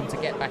allows them to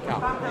get back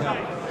up.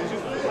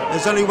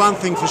 There's only one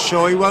thing for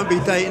sure, he won't be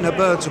dating a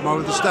bird tomorrow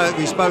with the start of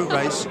his boat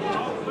race.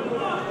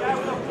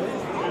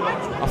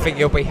 I think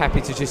he'll be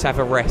happy to just have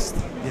a rest.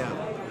 Yeah.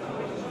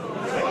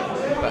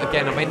 But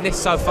again, I mean, this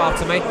so far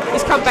to me,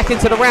 he's come back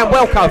into the round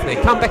well,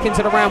 Coveney. Come back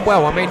into the round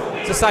well. I mean,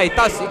 to say, it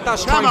does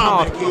train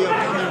hard. Mickey, you're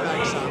coming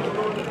back, son.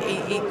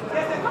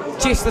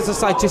 Just as I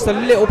say, just a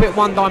little bit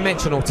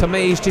one-dimensional. To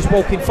me, he's just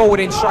walking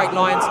forward in straight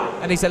lines,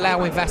 and he's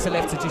allowing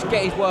Vasilev to just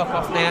get his work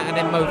off now and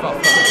then move off.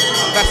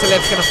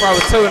 Vasilev's going to throw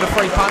a 2 and a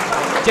 3 punch,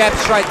 jab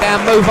straight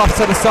down, move off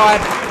to the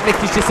side.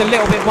 Nick's just a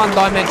little bit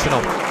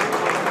one-dimensional.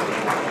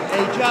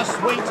 He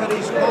just winked at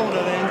his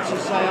corner then to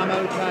say, I'm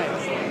okay.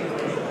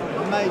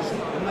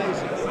 Amazing,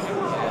 amazing.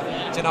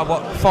 Do you know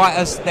what?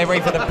 Fighters, they're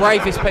either the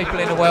bravest people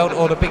in the world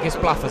or the biggest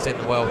bluffers in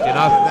the world, you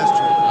know? That's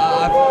true.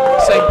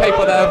 I've seen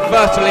people that are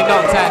virtually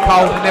knocked out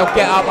cold and they'll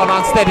get up on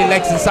unsteady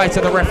legs and say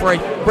to the referee,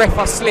 "Ref,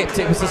 I slipped,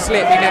 it was a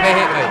slip, he never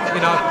hit me."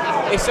 You know,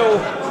 it's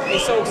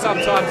all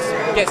sometimes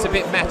gets a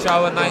bit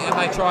macho and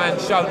they try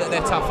and show that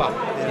they're tougher,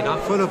 you know?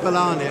 Full of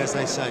baloney, as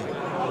they say.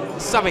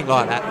 Something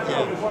like that.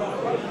 Yeah.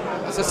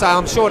 As I say,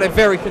 I'm sure they're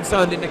very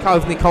concerned in the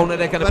Coveney corner.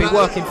 They're going to be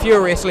working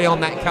furiously on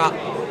that cut.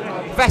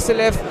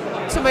 Vasilev,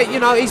 to me, you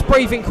know, he's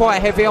breathing quite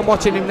heavy. I'm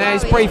watching him there.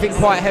 He's breathing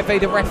quite heavy.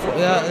 The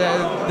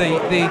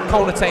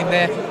corner team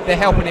there, they're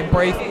helping him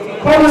breathe.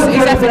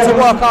 He's having to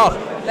work hard.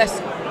 That's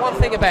one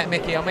thing about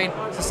Mickey. I mean,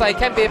 to say, he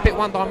can be a bit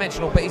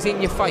one-dimensional, but he's in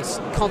your face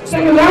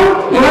constantly.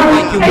 He'll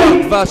make you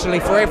work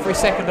virtually for every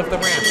second of the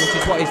round, which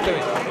is what he's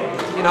doing.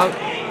 You know,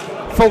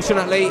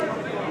 fortunately,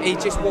 he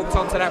just walked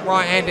onto that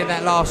right hand in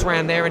that last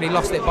round there, and he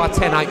lost it by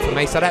 10-8 for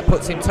me. So that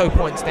puts him 2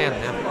 points down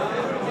now.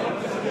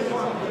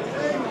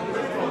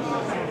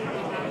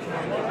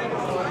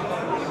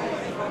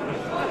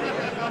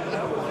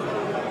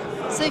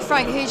 So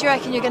Frank, who do you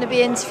reckon you're going to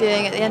be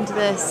interviewing at the end of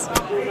this?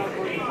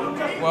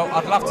 Well,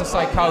 I'd love to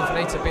say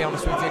Coveney, to be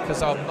honest with you,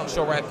 because I'm not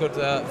sure how good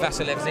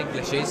Vasilev's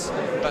English is.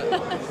 But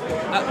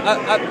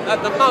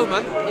at the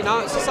moment, you know,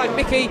 it's the same.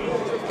 Mickey,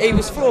 he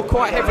was floored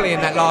quite heavily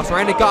in that last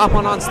round. He got up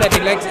on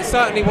unsteady legs. It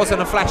certainly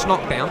wasn't a flash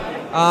knockdown.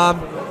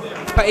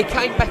 But he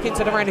came back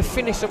into the round. He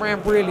finished the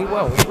round really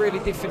well. He really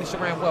did finish the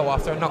round well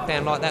after a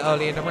knockdown like that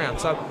early in the round.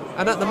 So,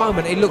 and at the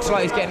moment, it looks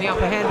like he's getting the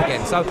upper hand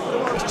again. So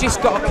he's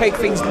just got to keep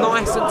things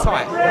nice and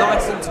tight,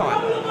 nice and tight.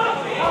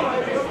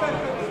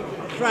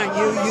 Frank,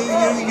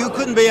 you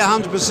couldn't be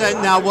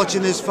 100% now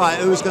watching this fight.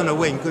 Who's going to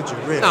win? Could you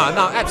really?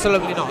 No,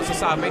 absolutely not. As I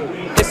say, I mean,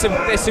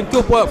 there's some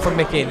good work from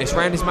Mickey in this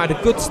round. He's made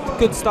a good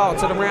start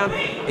to the round.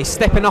 He's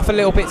stepping off a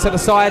little bit to the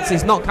sides.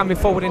 He's not coming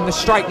forward in the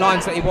straight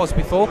lines that he was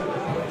before.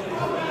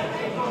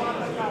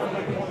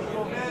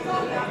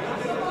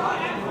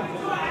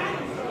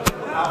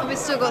 We've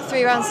still got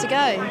 3 rounds to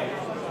go.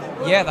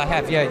 Yeah, they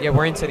have. Yeah,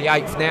 we're into the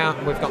 8th now.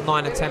 We've got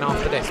 9 and 10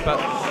 after this. But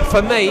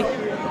for me,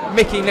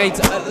 Mickey needs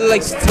at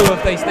least 2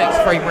 of these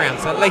next 3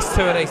 rounds. At least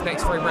 2 of these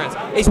next 3 rounds.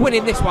 He's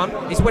winning this one.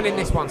 He's winning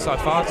this one so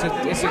far.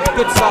 It's a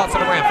good start to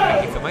the round for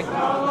Mickey, for me.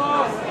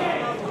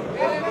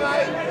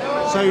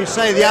 So you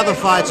say the other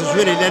fighters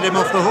really let him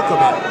off the hook a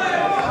bit?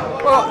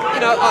 Well, you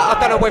know, I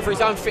don't know whether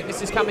his own fitness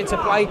has come into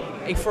play.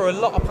 He threw a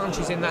lot of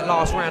punches in that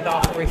last round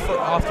after he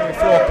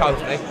floored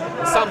Coveney.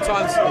 And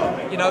sometimes,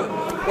 you know,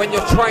 when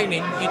you're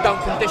training, you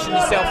don't condition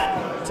yourself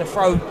to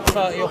throw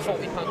 30 or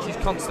 40 punches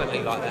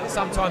constantly like that.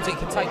 Sometimes it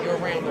can take you a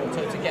round or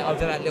 2 to get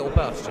over that little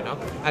burst, you know.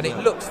 And it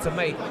looks to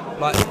me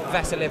like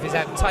Vasilev is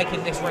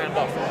taking this round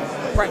off.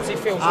 Perhaps he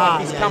feels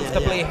like he's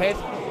comfortably ahead.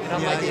 You know,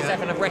 maybe he's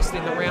having a rest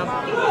in the round.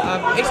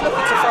 He's looking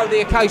to throw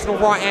the occasional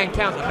right-hand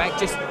counter back,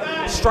 just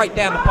straight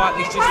down the pipe.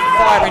 He's just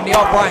firing the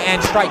odd right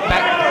hand straight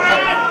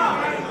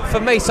back. For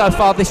me so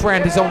far, this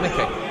round is all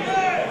Mickey.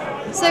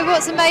 So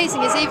what's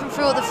amazing is even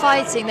through all the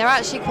fighting, they're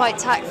actually quite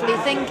tactfully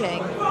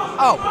thinking.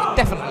 Oh,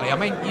 definitely. I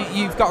mean,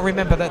 you've got to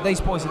remember that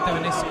these boys are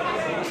doing this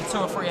for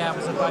 2 or 3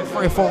 hours a day,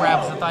 3 or 4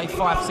 hours a day,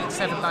 5, 6,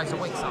 7 days a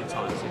week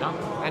sometimes, you know.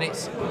 And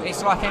it's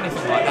like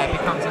anything like that, it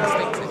becomes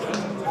instinctive.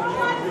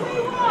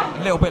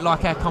 A little bit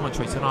like our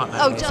commentary tonight,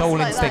 man. It's all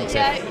like instinctive.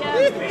 That,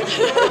 yeah.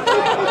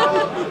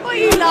 What are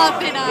you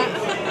laughing at?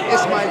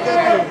 It's my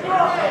debut.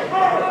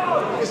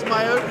 It's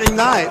my opening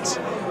night.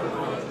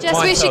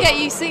 Jess, we should get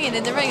you singing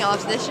in the ring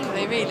after this, shouldn't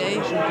we, really?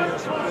 They're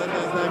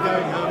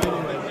going home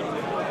anyway.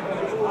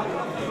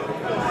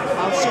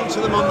 I'll sing to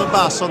them on the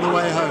bus on the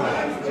way home.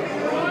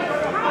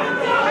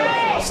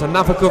 It's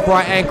another good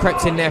right hand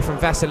crept in there from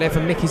Vasilev,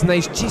 and Mickey's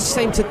knees just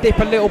seem to dip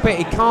a little bit.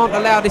 He can't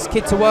allow this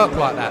kid to work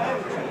like that.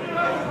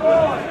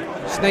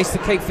 Just needs to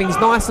keep things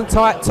nice and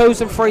tight.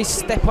 2s and 3s,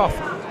 step off.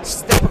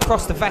 Step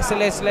across the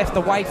Vasilev's left,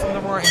 away from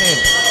the right hand.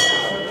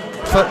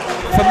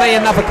 For me,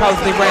 another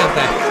Coveney round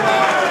there.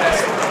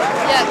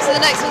 Yeah, so the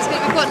next one's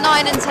we've got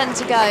 9 and 10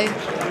 to go.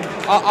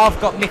 I've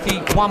got Mickey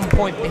 1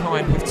 point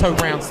behind with 2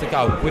 rounds to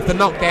go. With the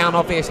knockdown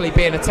obviously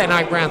being a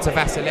 10-8 round to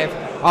Vasilev,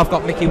 I've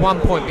got Mickey 1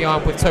 point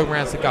behind with 2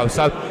 rounds to go.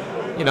 So,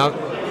 you know,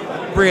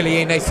 really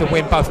he needs to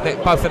win both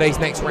of these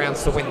next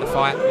rounds to win the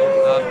fight.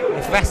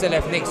 If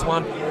Vasilev nicks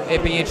one,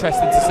 it'd be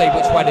interesting to see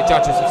which way the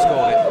judges have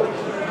scored it.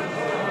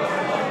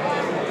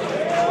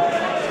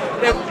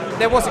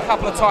 There was a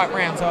couple of tight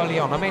rounds early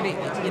on. I mean,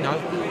 you know,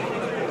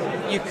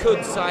 you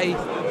could say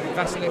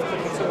Vasilev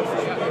could be 2 or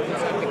 3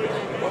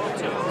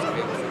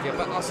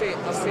 but I see it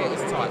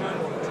as tight.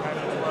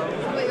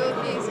 What are your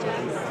views,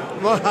 James?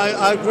 Well,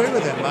 I agree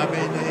with him. I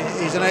mean,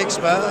 he's an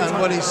expert, and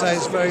what he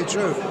says is very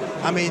true.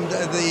 I mean,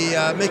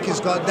 Mickey's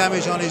got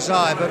damage on his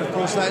eye, but of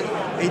course that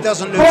he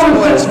doesn't lose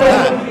points for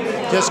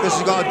that. Just because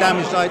he's got a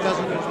damaged eye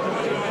doesn't lose.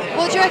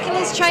 What do you reckon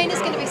his trainer's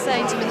going to be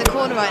saying to him in the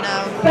corner right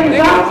now? They're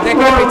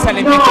going to be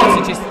telling Mickey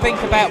to just think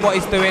about what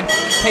he's doing,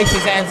 keep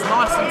his hands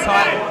nice and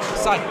tight,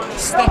 say,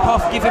 step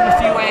off, give him a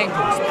few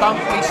angles, don't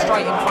be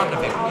straight in front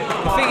of him.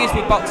 The thing is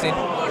with boxing,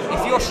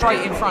 if you're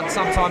straight in front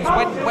sometimes,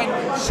 when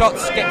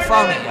shots get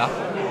thrown at you,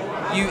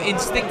 you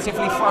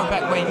instinctively throw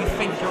back where you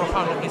think your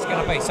opponent is going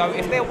to be. So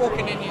if they're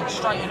walking in you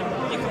straight in,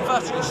 you can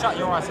virtually shut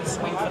your eyes and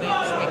swing for the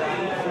swing.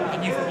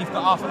 And you've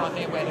got half an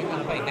idea where they're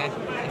going to be. Now,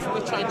 if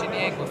we're changing the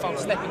angle, if I'm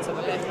stepping to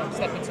the left, I'm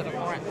stepping to the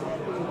right,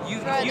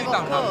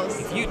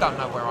 if you don't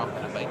know where I'm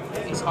going to be,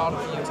 it's harder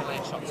for you to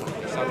land shots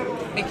quickly. So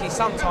Mickey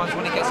sometimes,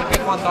 when he gets a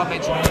bit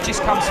one-dimensional, he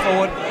just comes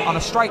forward on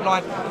a straight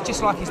line,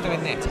 just like he's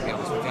doing there, to be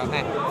honest with you.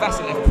 Now,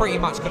 Vasilev pretty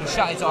much could have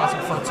shut his eyes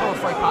and thrown 2 or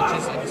 3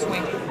 punches and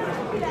swing,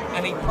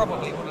 and he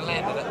probably would have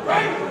landed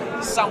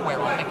it somewhere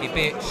on Mickey,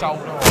 be it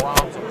shoulder or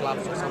arms or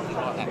gloves or something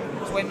like that.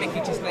 So when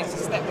Mickey just needs to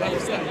step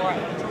left, step right,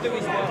 do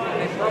his work,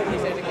 and then roll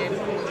his head again,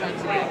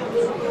 change the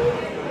angles.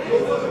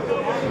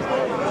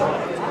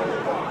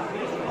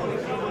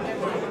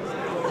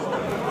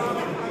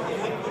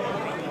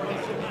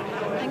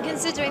 And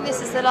considering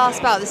this is the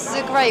last bout, this is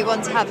a great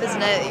one to have,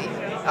 isn't it?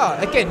 Oh,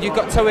 again, you've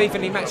got 2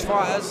 evenly matched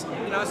fighters.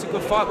 You know, it's a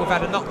good fight. We've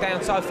had a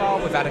knockdown so far.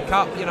 We've had a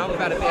cut. You know, we've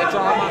had a bit of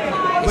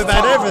drama. We've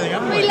had everything,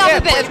 haven't we? We love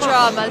a bit of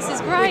drama. This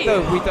is great.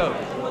 We do.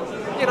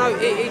 You know,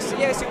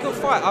 it's a good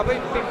fight. I've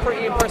been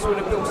pretty impressed with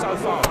the build so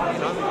far. You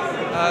know,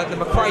 the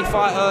McRae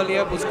fight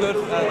earlier was good.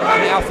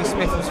 Alfie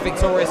Smith was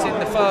victorious in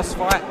the first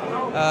fight.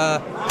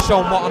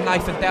 Sean Watt and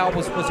Nathan Dowell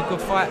was a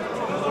good fight.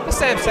 The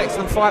Sam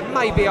Sexton fight,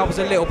 maybe I was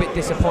a little bit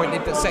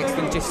disappointed that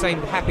Sexton just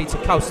seemed happy to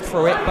coast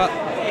through it. But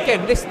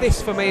again,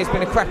 this for me has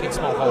been a cracking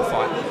small hole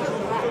fight.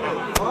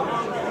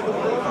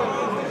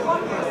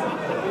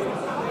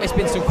 It's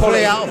been some quality.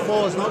 3 out of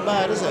 4 is not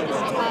bad, is it?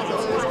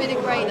 It's been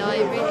a great night,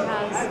 it really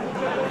has.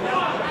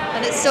 And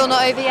and it's still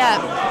not over yet.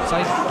 So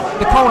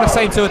the corner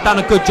seemed to have done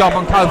a good job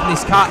on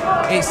Coveney's cut.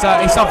 It's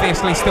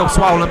obviously still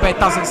swollen, but it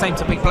doesn't seem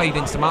to be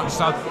bleeding so much.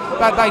 So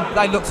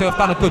they look to have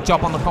done a good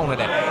job on the corner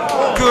there.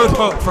 Good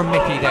hook from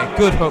Mickey there.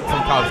 Good hook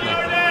from Coveney.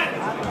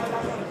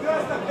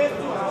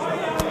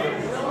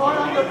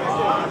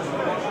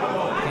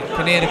 You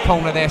can hear the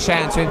corner there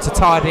shouting to him to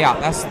tidy up.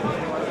 That's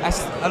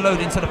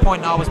alluding to the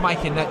point that I was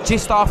making, that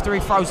just after he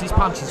throws his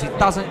punches, he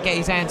doesn't get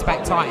his hands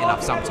back tight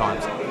enough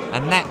sometimes.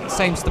 And that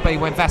seems to be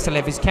when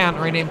Vasilev is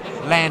countering him,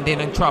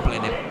 landing and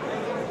troubling him.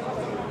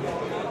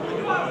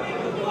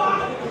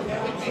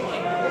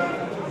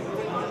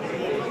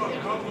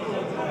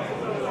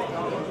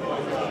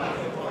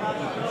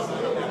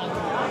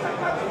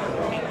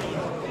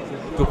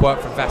 Good work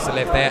from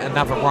Vasilev there.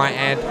 Another right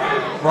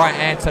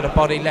hand to the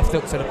body, left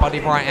hook to the body,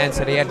 right hand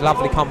to the head.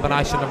 Lovely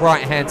combination. The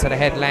right hand to the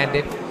head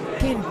landed.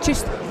 Again,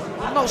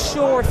 I'm not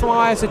sure if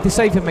my eyes are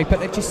deceiving me, but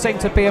there just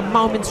seemed to be a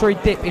momentary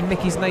dip in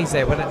Mickey's knees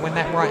there when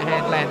that right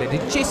hand landed.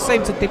 It just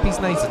seemed to dip his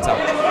knees a touch.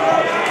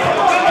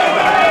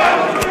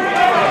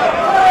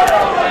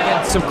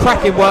 Again, some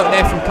cracking work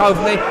there from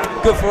Coveney.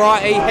 Good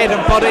variety, head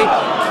and body.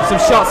 Some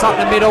shots up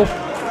the middle.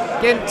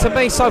 Again, to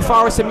me, so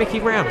far, it's a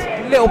Mickey round.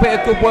 A little bit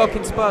of good work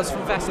in spurts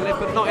from Vasilev,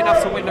 but not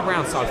enough to win the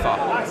round so far.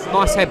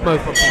 Nice head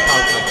movement from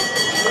Coveney.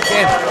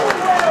 Again,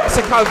 it's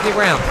a Coveney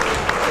round.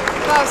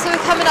 Wow, so we're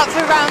coming up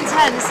for round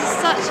 10. This is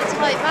such a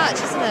tight match,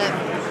 isn't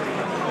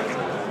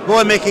it?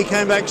 Boy, Mickey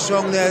came back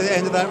strong there at the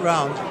end of that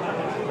round.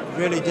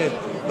 Really did.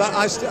 But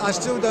I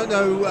still don't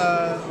know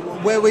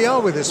where we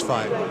are with this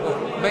fight.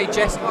 Me,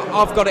 Jess,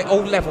 I've got it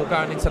all level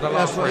going into the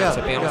last round,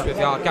 to be honest with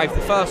you. I gave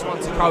the first one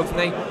to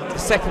Coveney, the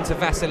second to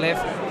Vasilev,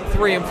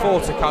 3 and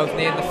 4 to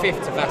Coveney, and the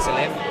 5th to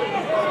Vasilev.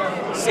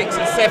 6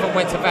 and 7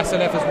 went to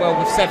Vasilev as well,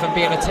 with 7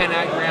 being a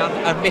 10-8 round,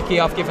 and Mickey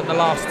I've given the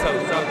last 2.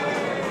 So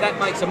that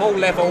makes them all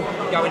level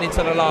going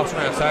into the last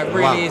round. So it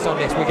really is on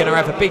this. We're going to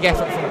have a big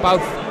effort from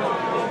both.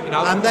 You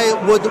know. And they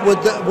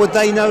would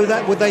they know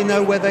that? Would they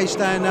know where they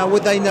stand now?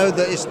 Would they know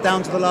that it's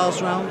down to the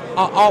last round?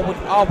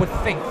 I would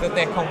think that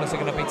their corners are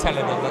going to be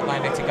telling them that they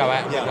need to go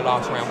out and win the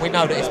last round. We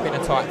know that it's been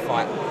a tight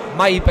fight.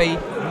 Maybe,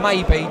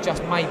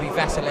 just maybe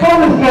Vasilev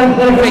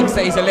thinks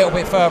that he's a little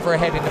bit further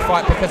ahead in the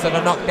fight because of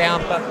the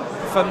knockdown. But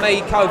for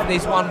me,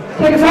 Coveney's won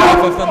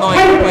 5 of the 9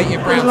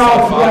 completed rounds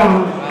so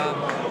far.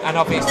 And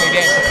obviously the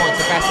extra points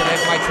of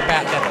Vasilev makes the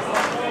bout level.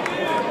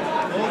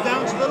 All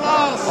down to the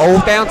last. All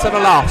down to the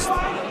last.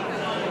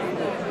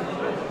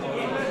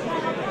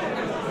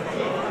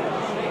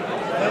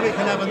 Then we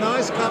can have a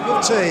nice cup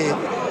of tea.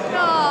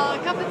 Oh,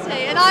 a cup of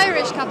tea. An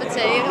Irish cup of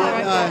tea, I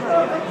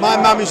reckon. My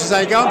mum used to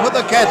say, go and put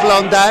the kettle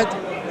on, Dad.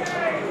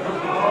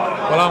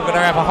 Well, I'm going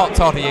to have a hot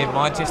toddy in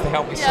mine just to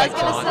help me sleep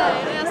tonight. I was going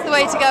to say, that's the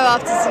way to go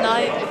after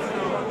tonight.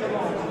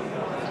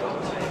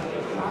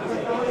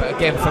 But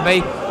again, for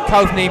me,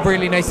 Coveney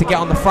really needs to get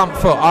on the front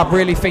foot. I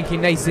really think he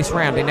needs this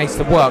round. He needs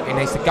to work. He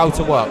needs to go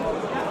to work.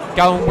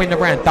 Go and win the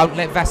round. Don't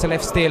let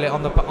Vasilev steal it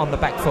on the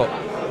back foot.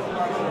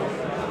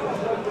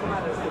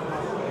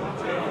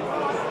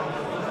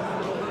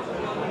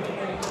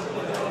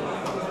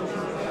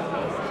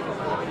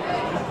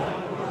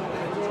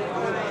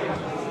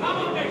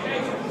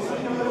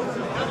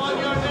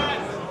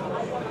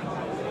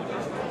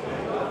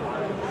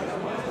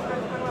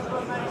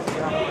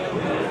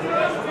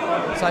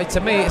 So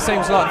to me, it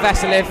seems like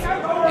Vasilev,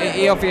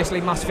 he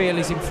obviously must feel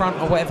he's in front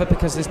or whatever,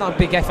 because there's no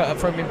big effort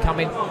from him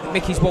coming.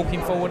 Mickey's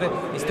walking forward,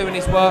 he's doing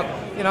his work.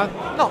 You know,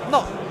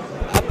 not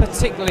a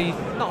particularly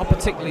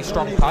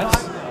strong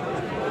pace.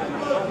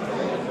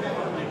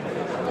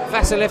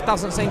 Vasilev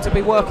doesn't seem to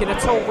be working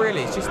at all,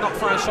 really. He's just not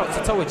throwing shots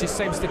at all. He just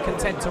seems to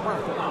content to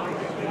run.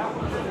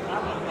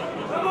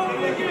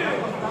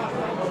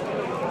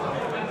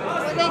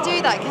 When they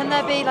do that, can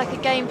there be like a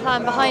game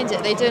plan behind it?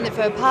 Are they doing it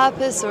for a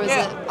purpose, or is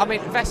it? I mean,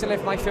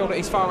 Vasilev may feel that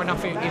he's far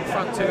enough in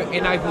front to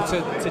enable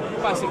to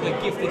basically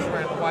give this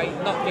round away,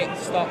 not get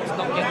stopped,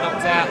 not get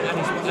knocked out,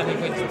 and he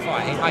wins the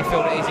fight. He may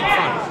feel that he's in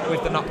front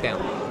with the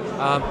knockdown.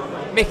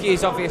 Mickey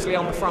is obviously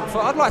on the front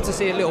foot. I'd like to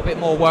see a little bit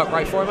more work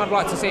rate for him. I'd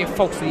like to see him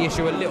force the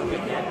issue a little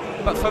bit more.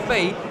 But for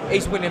me,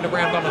 he's winning the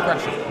round on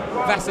aggression.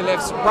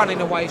 Vasilev's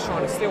running away, he's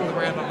trying to steal the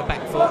round on the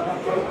back foot.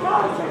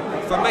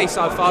 For me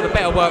so far, the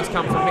better work's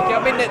come from Mickey.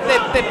 I mean,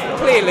 they're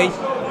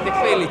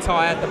clearly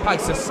tired. The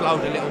pace has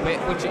slowed a little bit,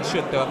 which it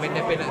should do. I mean,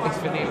 they've been at this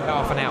for nearly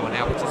half an hour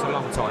now, which is a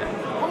long time.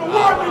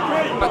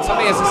 But to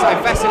me, as I say,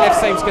 Vasilev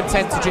seems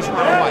content to just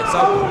run away.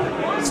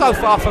 So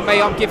far for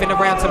me, I'm giving the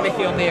round to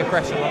Mickey on the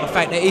aggression, on the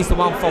fact that he's the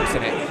one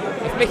forcing it.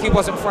 If Mickey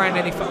wasn't throwing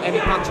any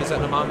punches at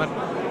the moment,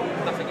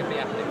 nothing would be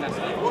happening.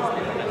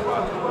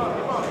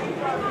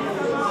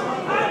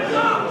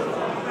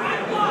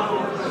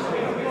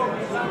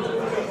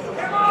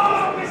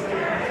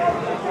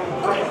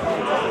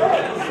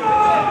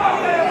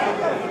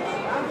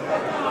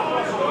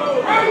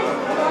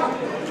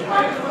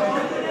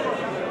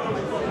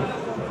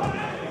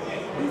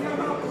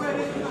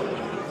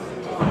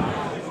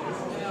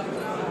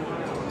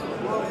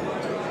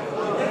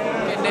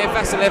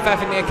 Vasilev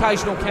having the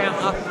occasional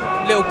counter,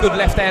 little good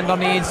left hand on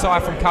the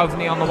inside from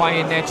Coveney on the way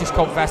in there, just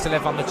caught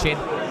Vasilev on the chin.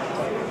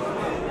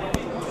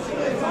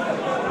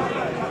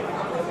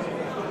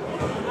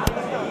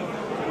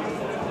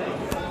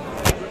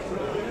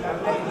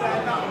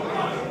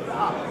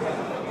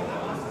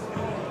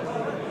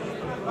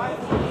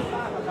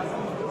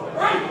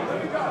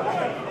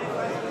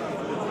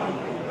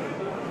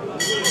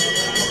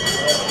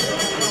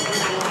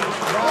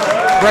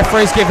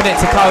 Referee's giving it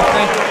to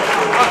Coveney.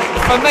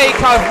 For me,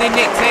 Coveney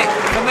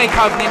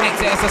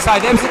nicked it. As I say,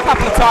 there was a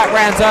couple of tight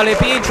rounds earlier.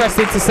 It'd be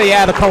interesting to see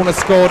how the corner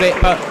scored it,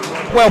 but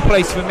well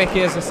pleased for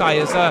Mickey, as I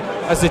say.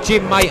 As a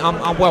gym mate,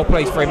 I'm well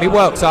pleased for him. He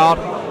works hard.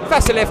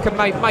 Vasilev can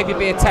maybe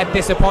be a tad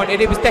disappointed.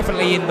 He was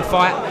definitely in the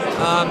fight.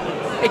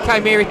 He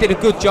came here, he did a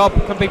good job,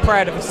 can be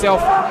proud of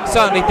himself.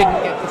 Certainly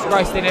didn't get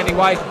disgraced in any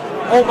way.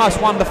 Almost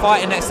won the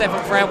fight in that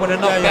 7th round with a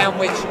knockdown,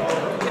 which,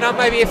 you know,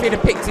 maybe if he'd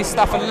have picked his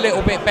stuff a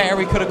little bit better,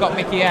 he could have got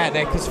Mickey out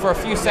there, because for a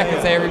few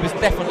seconds there, he was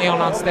definitely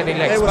on unsteady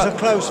legs. It was a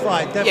close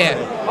fight,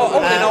 definitely. Yeah, all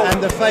in all,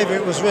 and the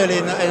favourite was really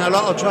in a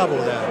lot of trouble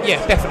there.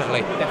 Yeah,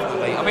 definitely.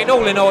 I mean,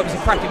 all in all, it was a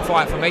cracking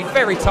fight for me.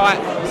 Very tight,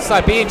 so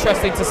it'd be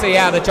interesting to see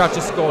how the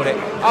judges scored it.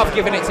 I've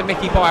given it to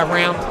Mickey by a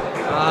round,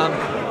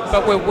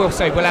 but we'll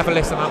see. We'll have a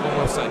listen up and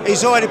we'll see.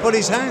 He's already put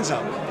his hands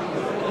up.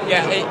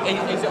 Yeah,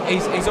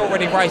 he's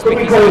already raised Can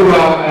we Mickey's call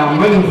hand. our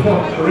main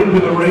sponsor into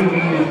the ring? He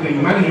is the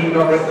Managing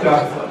Director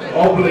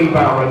of Lee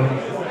Baron,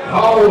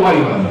 Carl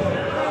Wayman.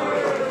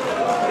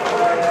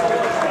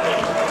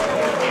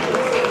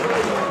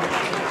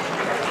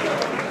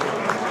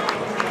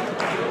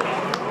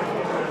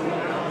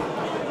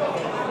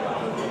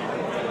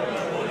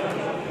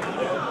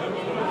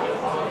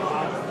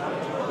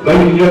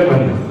 Ladies and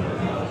gentlemen,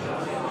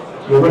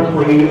 your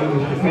referee,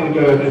 Mr. Ken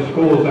Gerdner,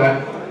 scores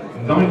at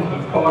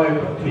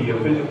 95 to your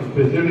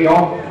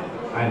Vasilev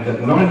and at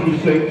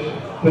 96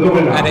 to the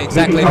winner. And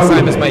exactly the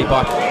same as me,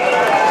 by.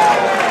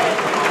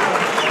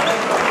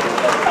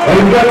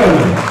 Ladies and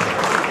gentlemen,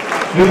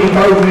 Mickey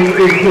Coveney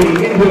is the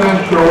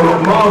International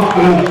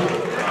Masters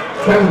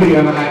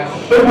Champion at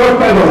Super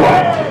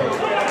Featherweight.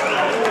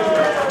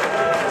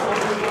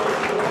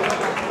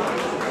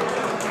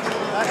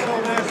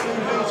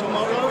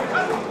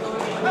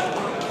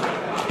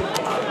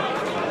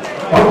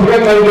 Once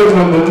again, ladies and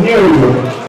gentlemen, the new